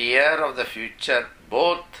 fear of the future,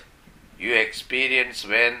 both you experience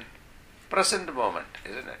when present moment,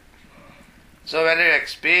 isn't it? So when you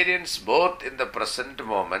experience both in the present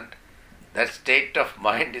moment, that state of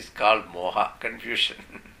mind is called moha, confusion,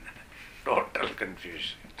 total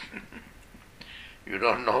confusion. You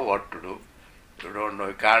don't know what to do. You don't know,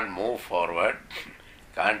 you can't move forward,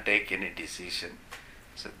 can't take any decision.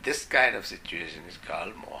 So this kind of situation is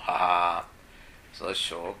called moha. So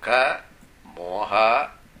shoka, moha,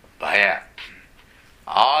 bhaya.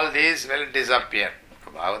 All these will disappear.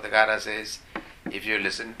 Bhagavatakara says, if you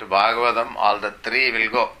listen to Bhagavatam, all the three will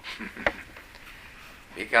go.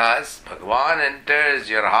 Because Bhagavan enters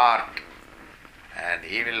your heart and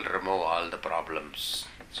he will remove all the problems.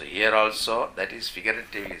 So here also, that is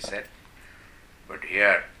figuratively said. But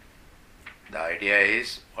here, the idea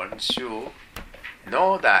is, once you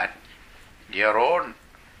know that your own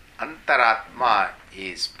Antaratma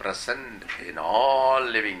is present in all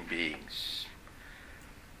living beings,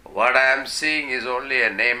 what I am seeing is only a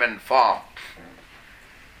name and form.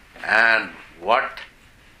 And what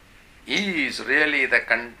is really the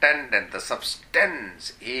content and the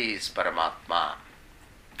substance is Paramatma.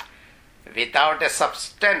 Without a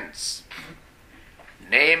substance,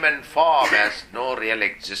 name and form has no real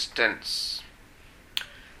existence.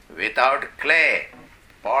 Without clay,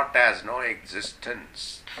 pot has no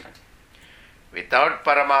existence. Without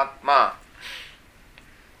Paramatma,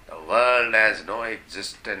 the world has no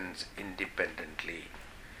existence independently.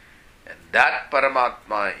 And that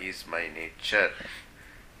Paramatma is my nature.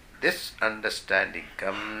 This understanding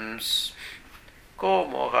comes ko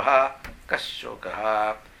mohaha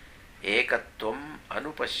kashokaha ekatvam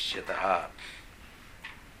anupashyataha.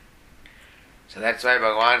 So that's why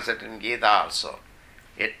Bhagavan said in Gita also,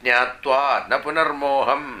 yajñātvā na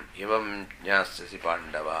punarmoham ivam jñāsyasi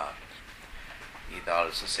pandava. Gita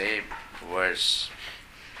also same verse,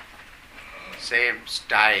 same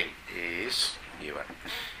style is given.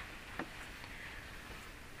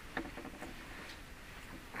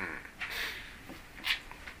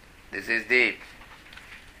 This is the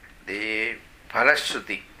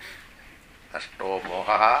Phalashruti. Ashto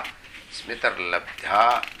mohaha smitar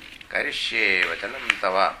labdhya karishye vachanam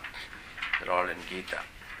tava. They're all in Gita.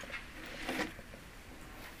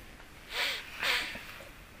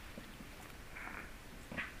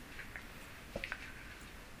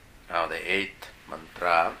 Now the 8th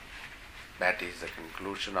mantra, that is the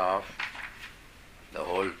conclusion of the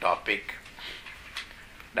whole topic.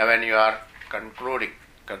 Now when you are concluding,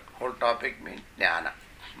 whole topic means jnana,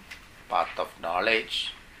 path of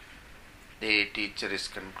knowledge. The teacher is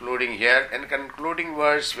concluding here, and concluding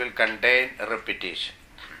verse will contain a repetition.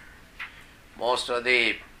 Most of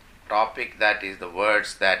the topic, that is the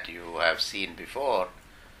words that you have seen before,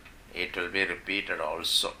 it will be repeated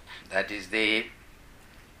also. That is the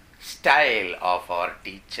style of our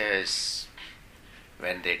teachers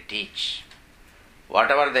when they teach.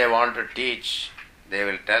 Whatever they want to teach, they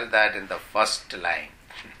will tell that in the first line.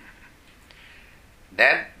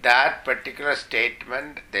 Then that particular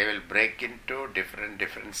statement they will break into different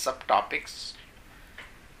subtopics.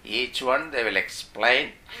 Each one they will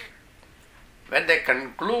explain. When they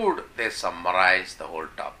conclude, they summarize the whole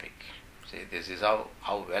topic. See, this is how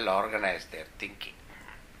well organized they are thinking.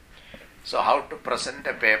 So how to present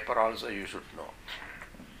a paper also you should know.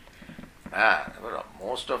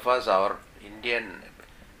 Most of us, our Indian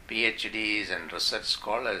PhDs and research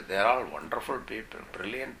scholars, they are all wonderful people,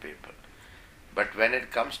 brilliant people. But when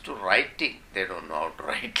it comes to writing, they don't know how to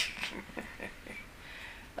write.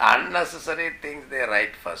 The unnecessary things they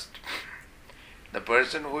write first. The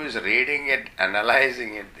person who is reading it,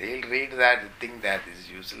 analyzing it, they'll read that, think that is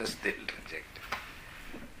useless, they'll reject it.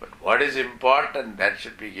 But what is important, that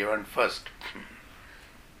should be given first.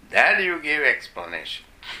 Then you give explanation.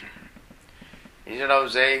 Instead of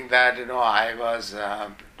saying that, I was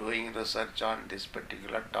doing research on this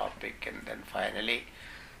particular topic, and then finally,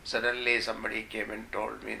 suddenly somebody came and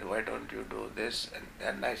told me, why don't you do this? And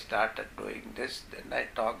then I started doing this. Then I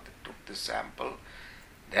took the sample.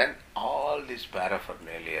 Then all this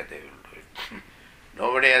paraphernalia they will do it.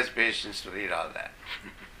 Nobody has patience to read all that.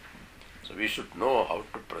 So we should know how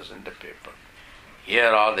to present a paper. Here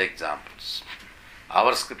are all the examples.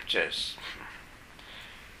 Our scriptures.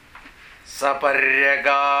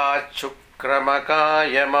 Saparyaga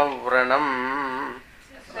chukramakayamavranam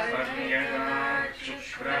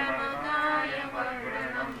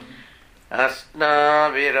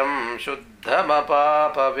अस्नाविरं शुद्धमपापविद्धम्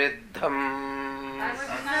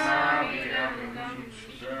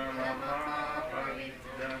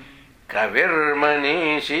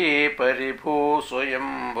कविर्मनीषी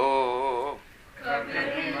परिभूस्वयम्भो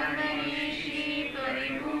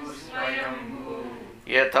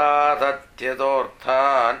यथा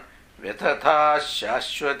तथ्यतोऽर्थान् व्यतथा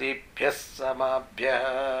शाश्वतीभ्यः समाभ्यः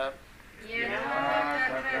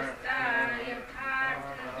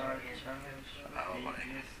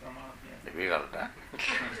difficult, huh?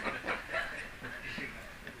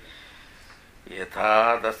 यथा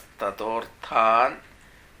तथ्यतोऽर्थान्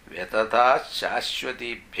व्यतथा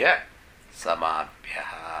शाश्वतीभ्यः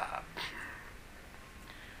समाभ्यः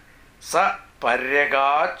स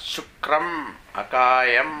पर्यगात् शुक्रम्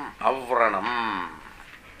अकायम् अव्रणम्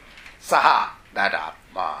सः, that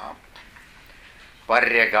Atma,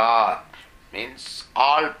 paryagat means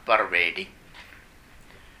all pervading.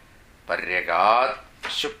 Paryagat,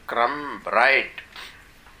 shukram, bright.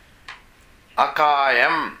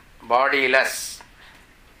 Akayam, bodiless.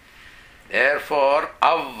 Therefore,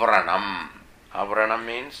 avranam. Avranam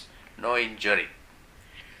means no injury.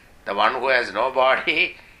 The one who has no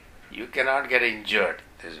body, you cannot get injured.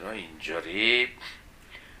 There is no injury.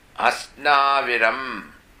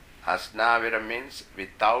 Asnaviram. Asnaviram means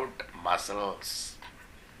without muscles.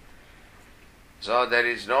 So there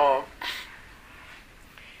is no,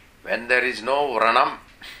 when there is no vranam,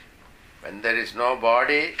 when there is no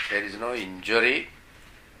body, there is no injury.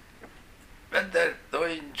 When there is no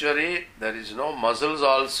injury, there is no muscles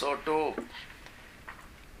also to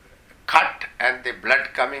cut and the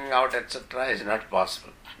blood coming out, etc. is not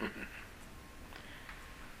possible.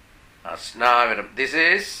 Asnaviram. This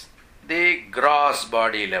is the gross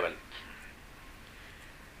body level.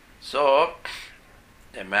 So,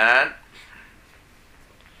 a man,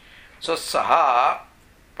 so saha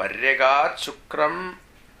paryagat shukram,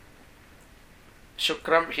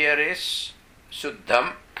 shukram here is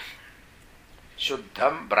shuddham,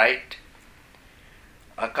 shuddham, bright,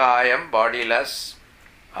 akayam, bodiless,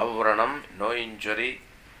 avranam, no injury,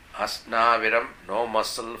 asnaviram, no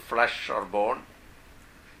muscle, flesh or bone,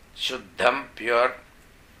 shuddham, pure,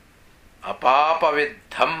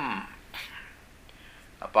 apapavidham.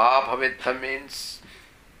 Apapavidham means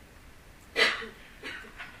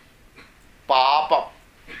papa.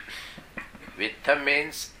 Vidham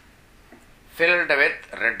means filled with,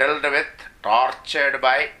 riddled with, tortured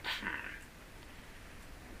by.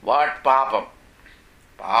 What papam?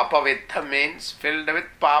 Papavidham means filled with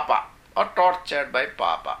papa or tortured by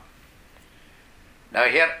papa. Now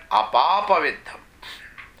here apapavidham.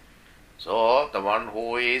 So the one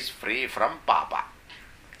who is free from papa,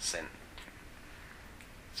 sin.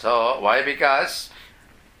 So why? Because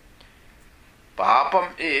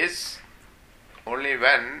papam is only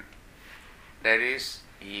when there is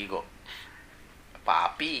ego.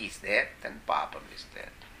 Papi is there, then papam is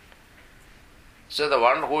there. So the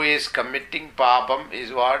one who is committing papam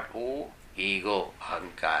is what? Who? Ego,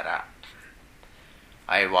 ahankara.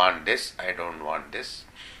 I want this, I don't want this.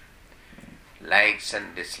 Likes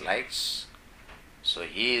and dislikes. So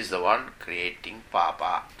he is the one creating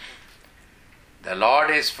papa. The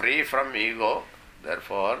Lord is free from ego,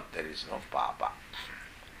 therefore there is no papa.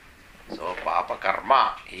 So papa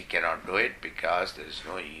karma, he cannot do it because there is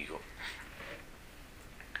no ego.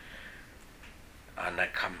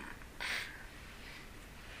 Anakham.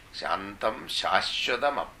 Shantam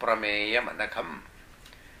shashwadam aprameyam anakham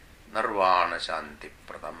nirvana shanti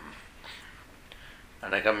pradam.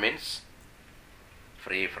 Anakham means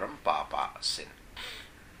free from papa, sin.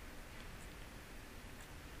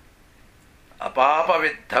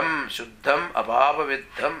 Apapavidham, shuddham,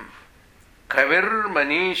 apapavidham, kavir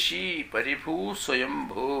manishi paribhu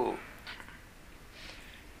swayambhu.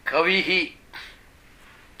 Kavihi.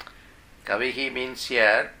 Kavihi means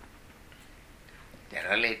here,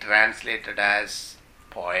 generally translated as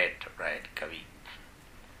poet, right? Kavi.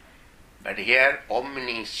 But here,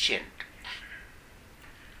 omniscient.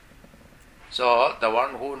 So, the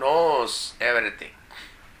one who knows everything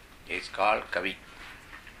is called Kavi.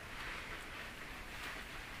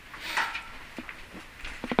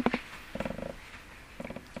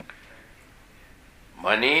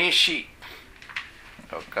 Manishi.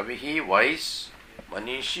 So, Kavihi, wise.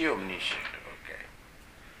 Manishi, omniscient. Okay.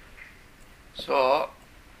 So,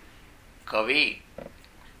 Kavi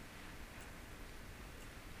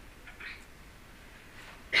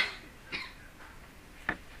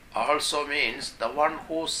also means the one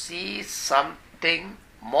who sees something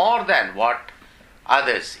more than what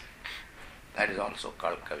others see. That is also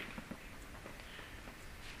called Kavi.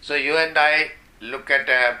 So you and I look at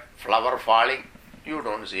a flower falling, you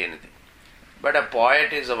don't see anything. But a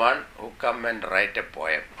poet is the one who come and write a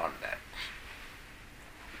poem on that.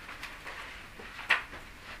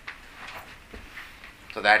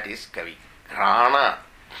 So that is Kavi. Grana.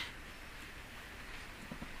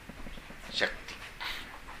 Shakti.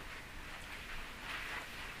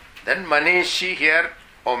 Then Manishi here,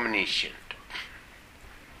 omniscient.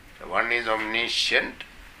 So one is omniscient,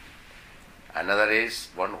 another is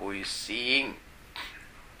one who is seeing,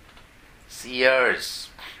 seers,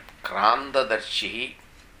 Krandadarshi,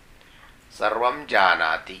 Sarvam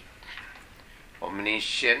Janati,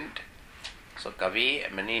 omniscient. So Kavi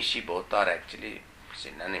and Manishi both are actually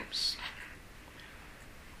synonyms.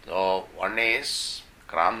 So one is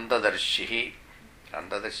Krandadarshi.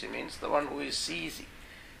 Krandadarshi means the one who is sees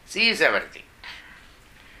everything.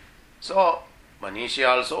 So Manishi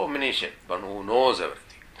also omniscient, one who knows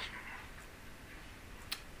everything.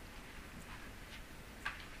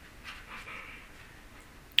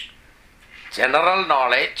 General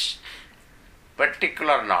knowledge,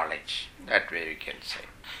 particular knowledge, that way we can say.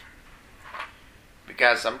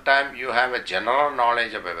 Because sometimes you have a general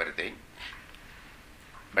knowledge of everything,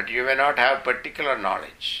 but you may not have particular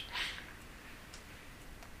knowledge.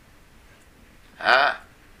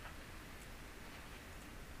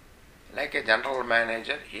 Like a general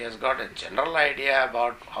manager, he has got a general idea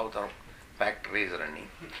about how the factory is running.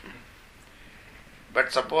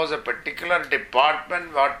 But suppose a particular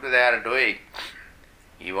department, what they are doing,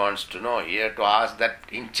 he wants to know. He has to ask that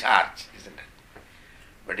in charge, isn't it?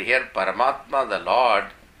 But here Paramatma, the Lord,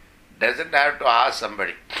 doesn't have to ask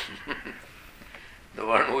somebody. The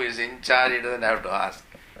one who is in charge, he doesn't have to ask.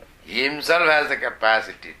 He himself has the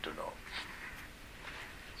capacity to know.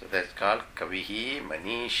 So that's called Kavihi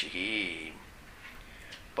Manishihi.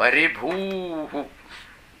 Paribhu.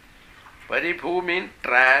 Paribhu means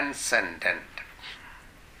transcendent.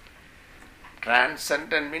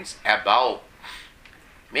 Transcendent means above,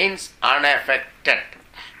 means unaffected.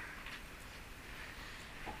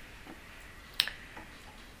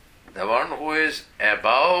 The one who is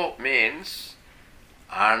above means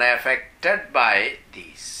unaffected by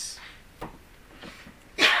these.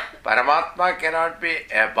 Paramatma cannot be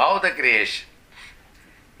above the creation.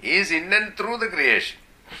 He is in and through the creation.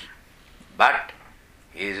 But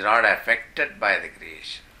he is not affected by the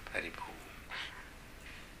creation. Paribhu.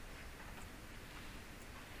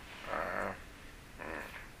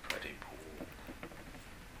 Paribhu.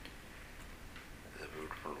 It's a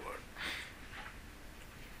beautiful word.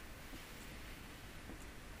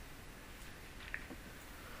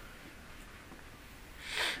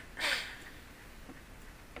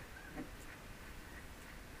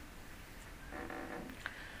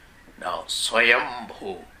 Now,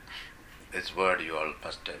 Swayambhu, this word you all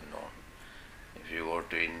must have known. If you go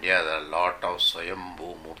to India, there are a lot of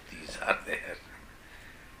Swayambhu murtis are there.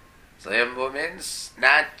 Swayambhu means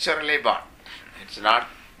naturally born. It's not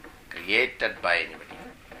created by anybody.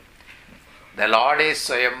 The Lord is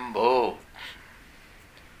Swayambhu.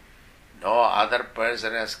 No other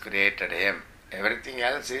person has created him. Everything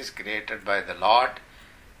else is created by the Lord.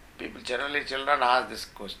 People, generally children ask this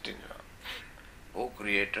question. Who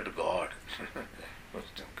created God?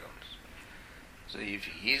 Question comes. So if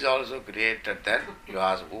he is also created, then you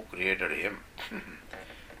ask who created him?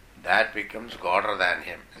 That becomes godder than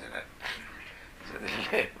him, isn't it? So there is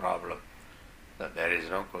a problem. So there is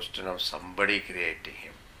no question of somebody creating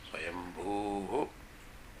him. Swayambhuhu.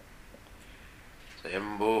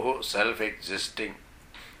 Swayambhuhu, self-existing.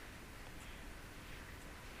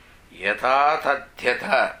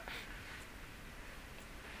 Yathathatyatha.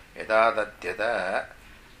 Yathathatyatha,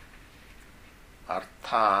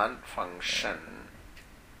 arthan, function.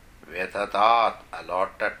 Vetatat,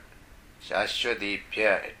 allotted.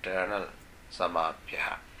 Shashwadipya, eternal.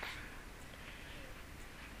 Samapya.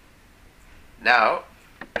 Now,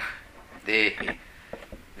 this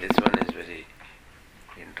one is very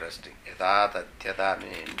interesting. Yathathatyatha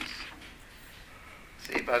means,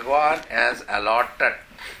 see, Bhagavan has allotted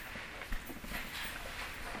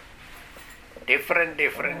different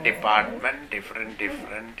department,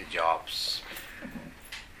 different jobs.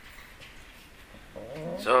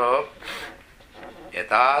 So,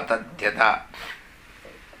 Yathathatyatha,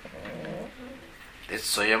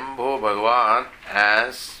 this Swayambhu Bhagavan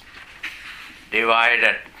has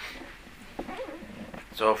divided.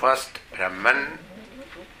 So first Brahman,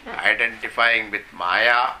 identifying with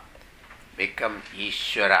Maya, become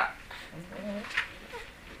Ishvara.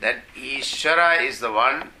 Then Ishvara is the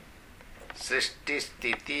one Srishti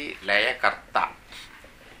Sthiti Laya Karta,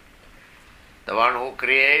 the one who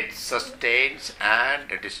creates, sustains and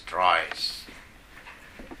destroys.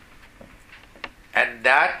 And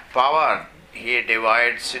that power he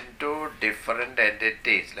divides into different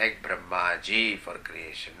entities like Brahmaji for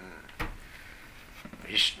creation,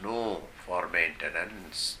 Vishnu for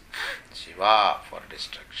maintenance, Shiva for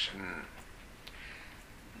destruction.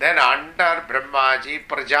 Then under Brahmaji,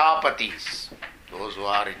 Prajapatis, those who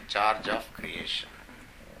are in charge of creation.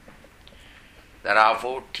 There are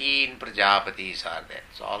 14 Prajapatis are there.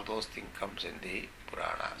 So all those things comes in the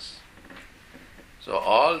Puranas. So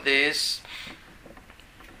all this,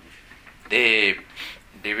 the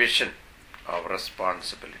division of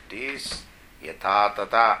responsibilities, yatha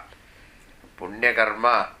tata, punya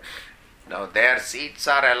karma. Now their seats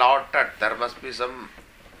are allotted. There must be some,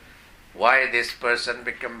 why this person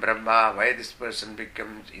become Brahma, why this person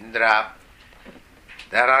becomes Indra.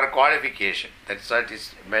 There are qualifications. That's what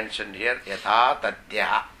is mentioned here. Yatha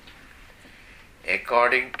tadya.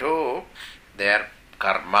 According to their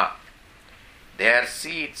karma, their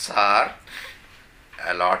seats are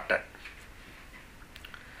allotted.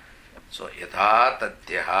 So yatha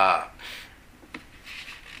tadya.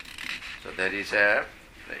 So there is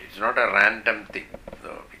it's not a random thing,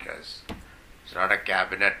 no, because it's not a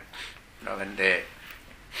cabinet. Now when the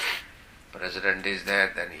president is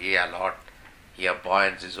there, then he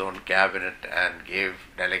appoints his own cabinet and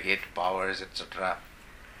delegate powers, etc.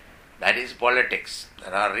 That is politics.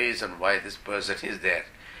 There are reasons why this person is there.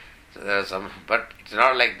 So there are some, but it's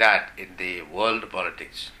not like that in the world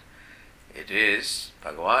politics. It is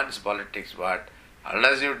Bhagavan's politics, but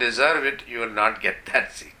unless you deserve it, you will not get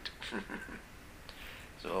that seat.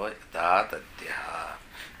 So, yatha tadya.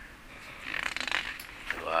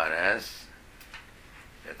 Whereas,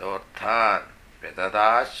 yatharthan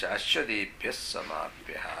vedada shashwadibhyas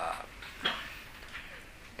samabhya.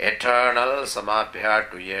 Eternal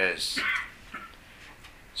samabhya 2 years.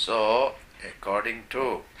 So, according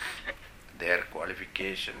to their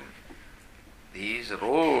qualification, these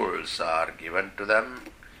rules are given to them,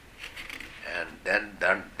 and then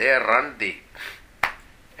they run the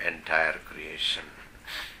entire creation.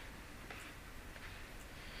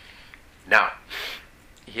 Now,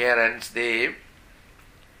 here ends the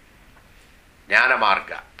Jnana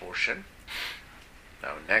Marga portion.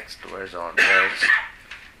 Now, next verse onwards,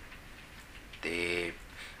 the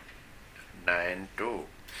 9,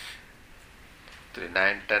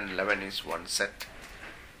 10, 11 is one set.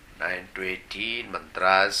 9 to 18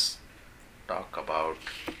 mantras talk about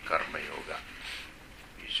Karma Yoga.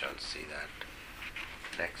 We shall see that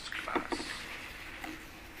next class.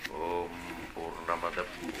 Om Purnamada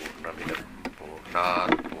Purnamidam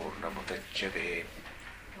Purnat Purnamudachyate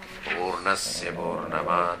Purnasya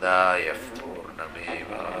Purnamadaya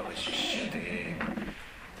Purnameva Vashishyate.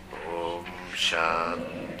 Om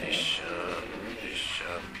Shanti Shanti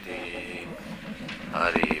Shanti.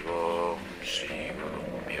 Hari Om Shri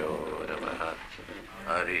Guru Namaha.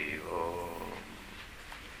 Hari Om.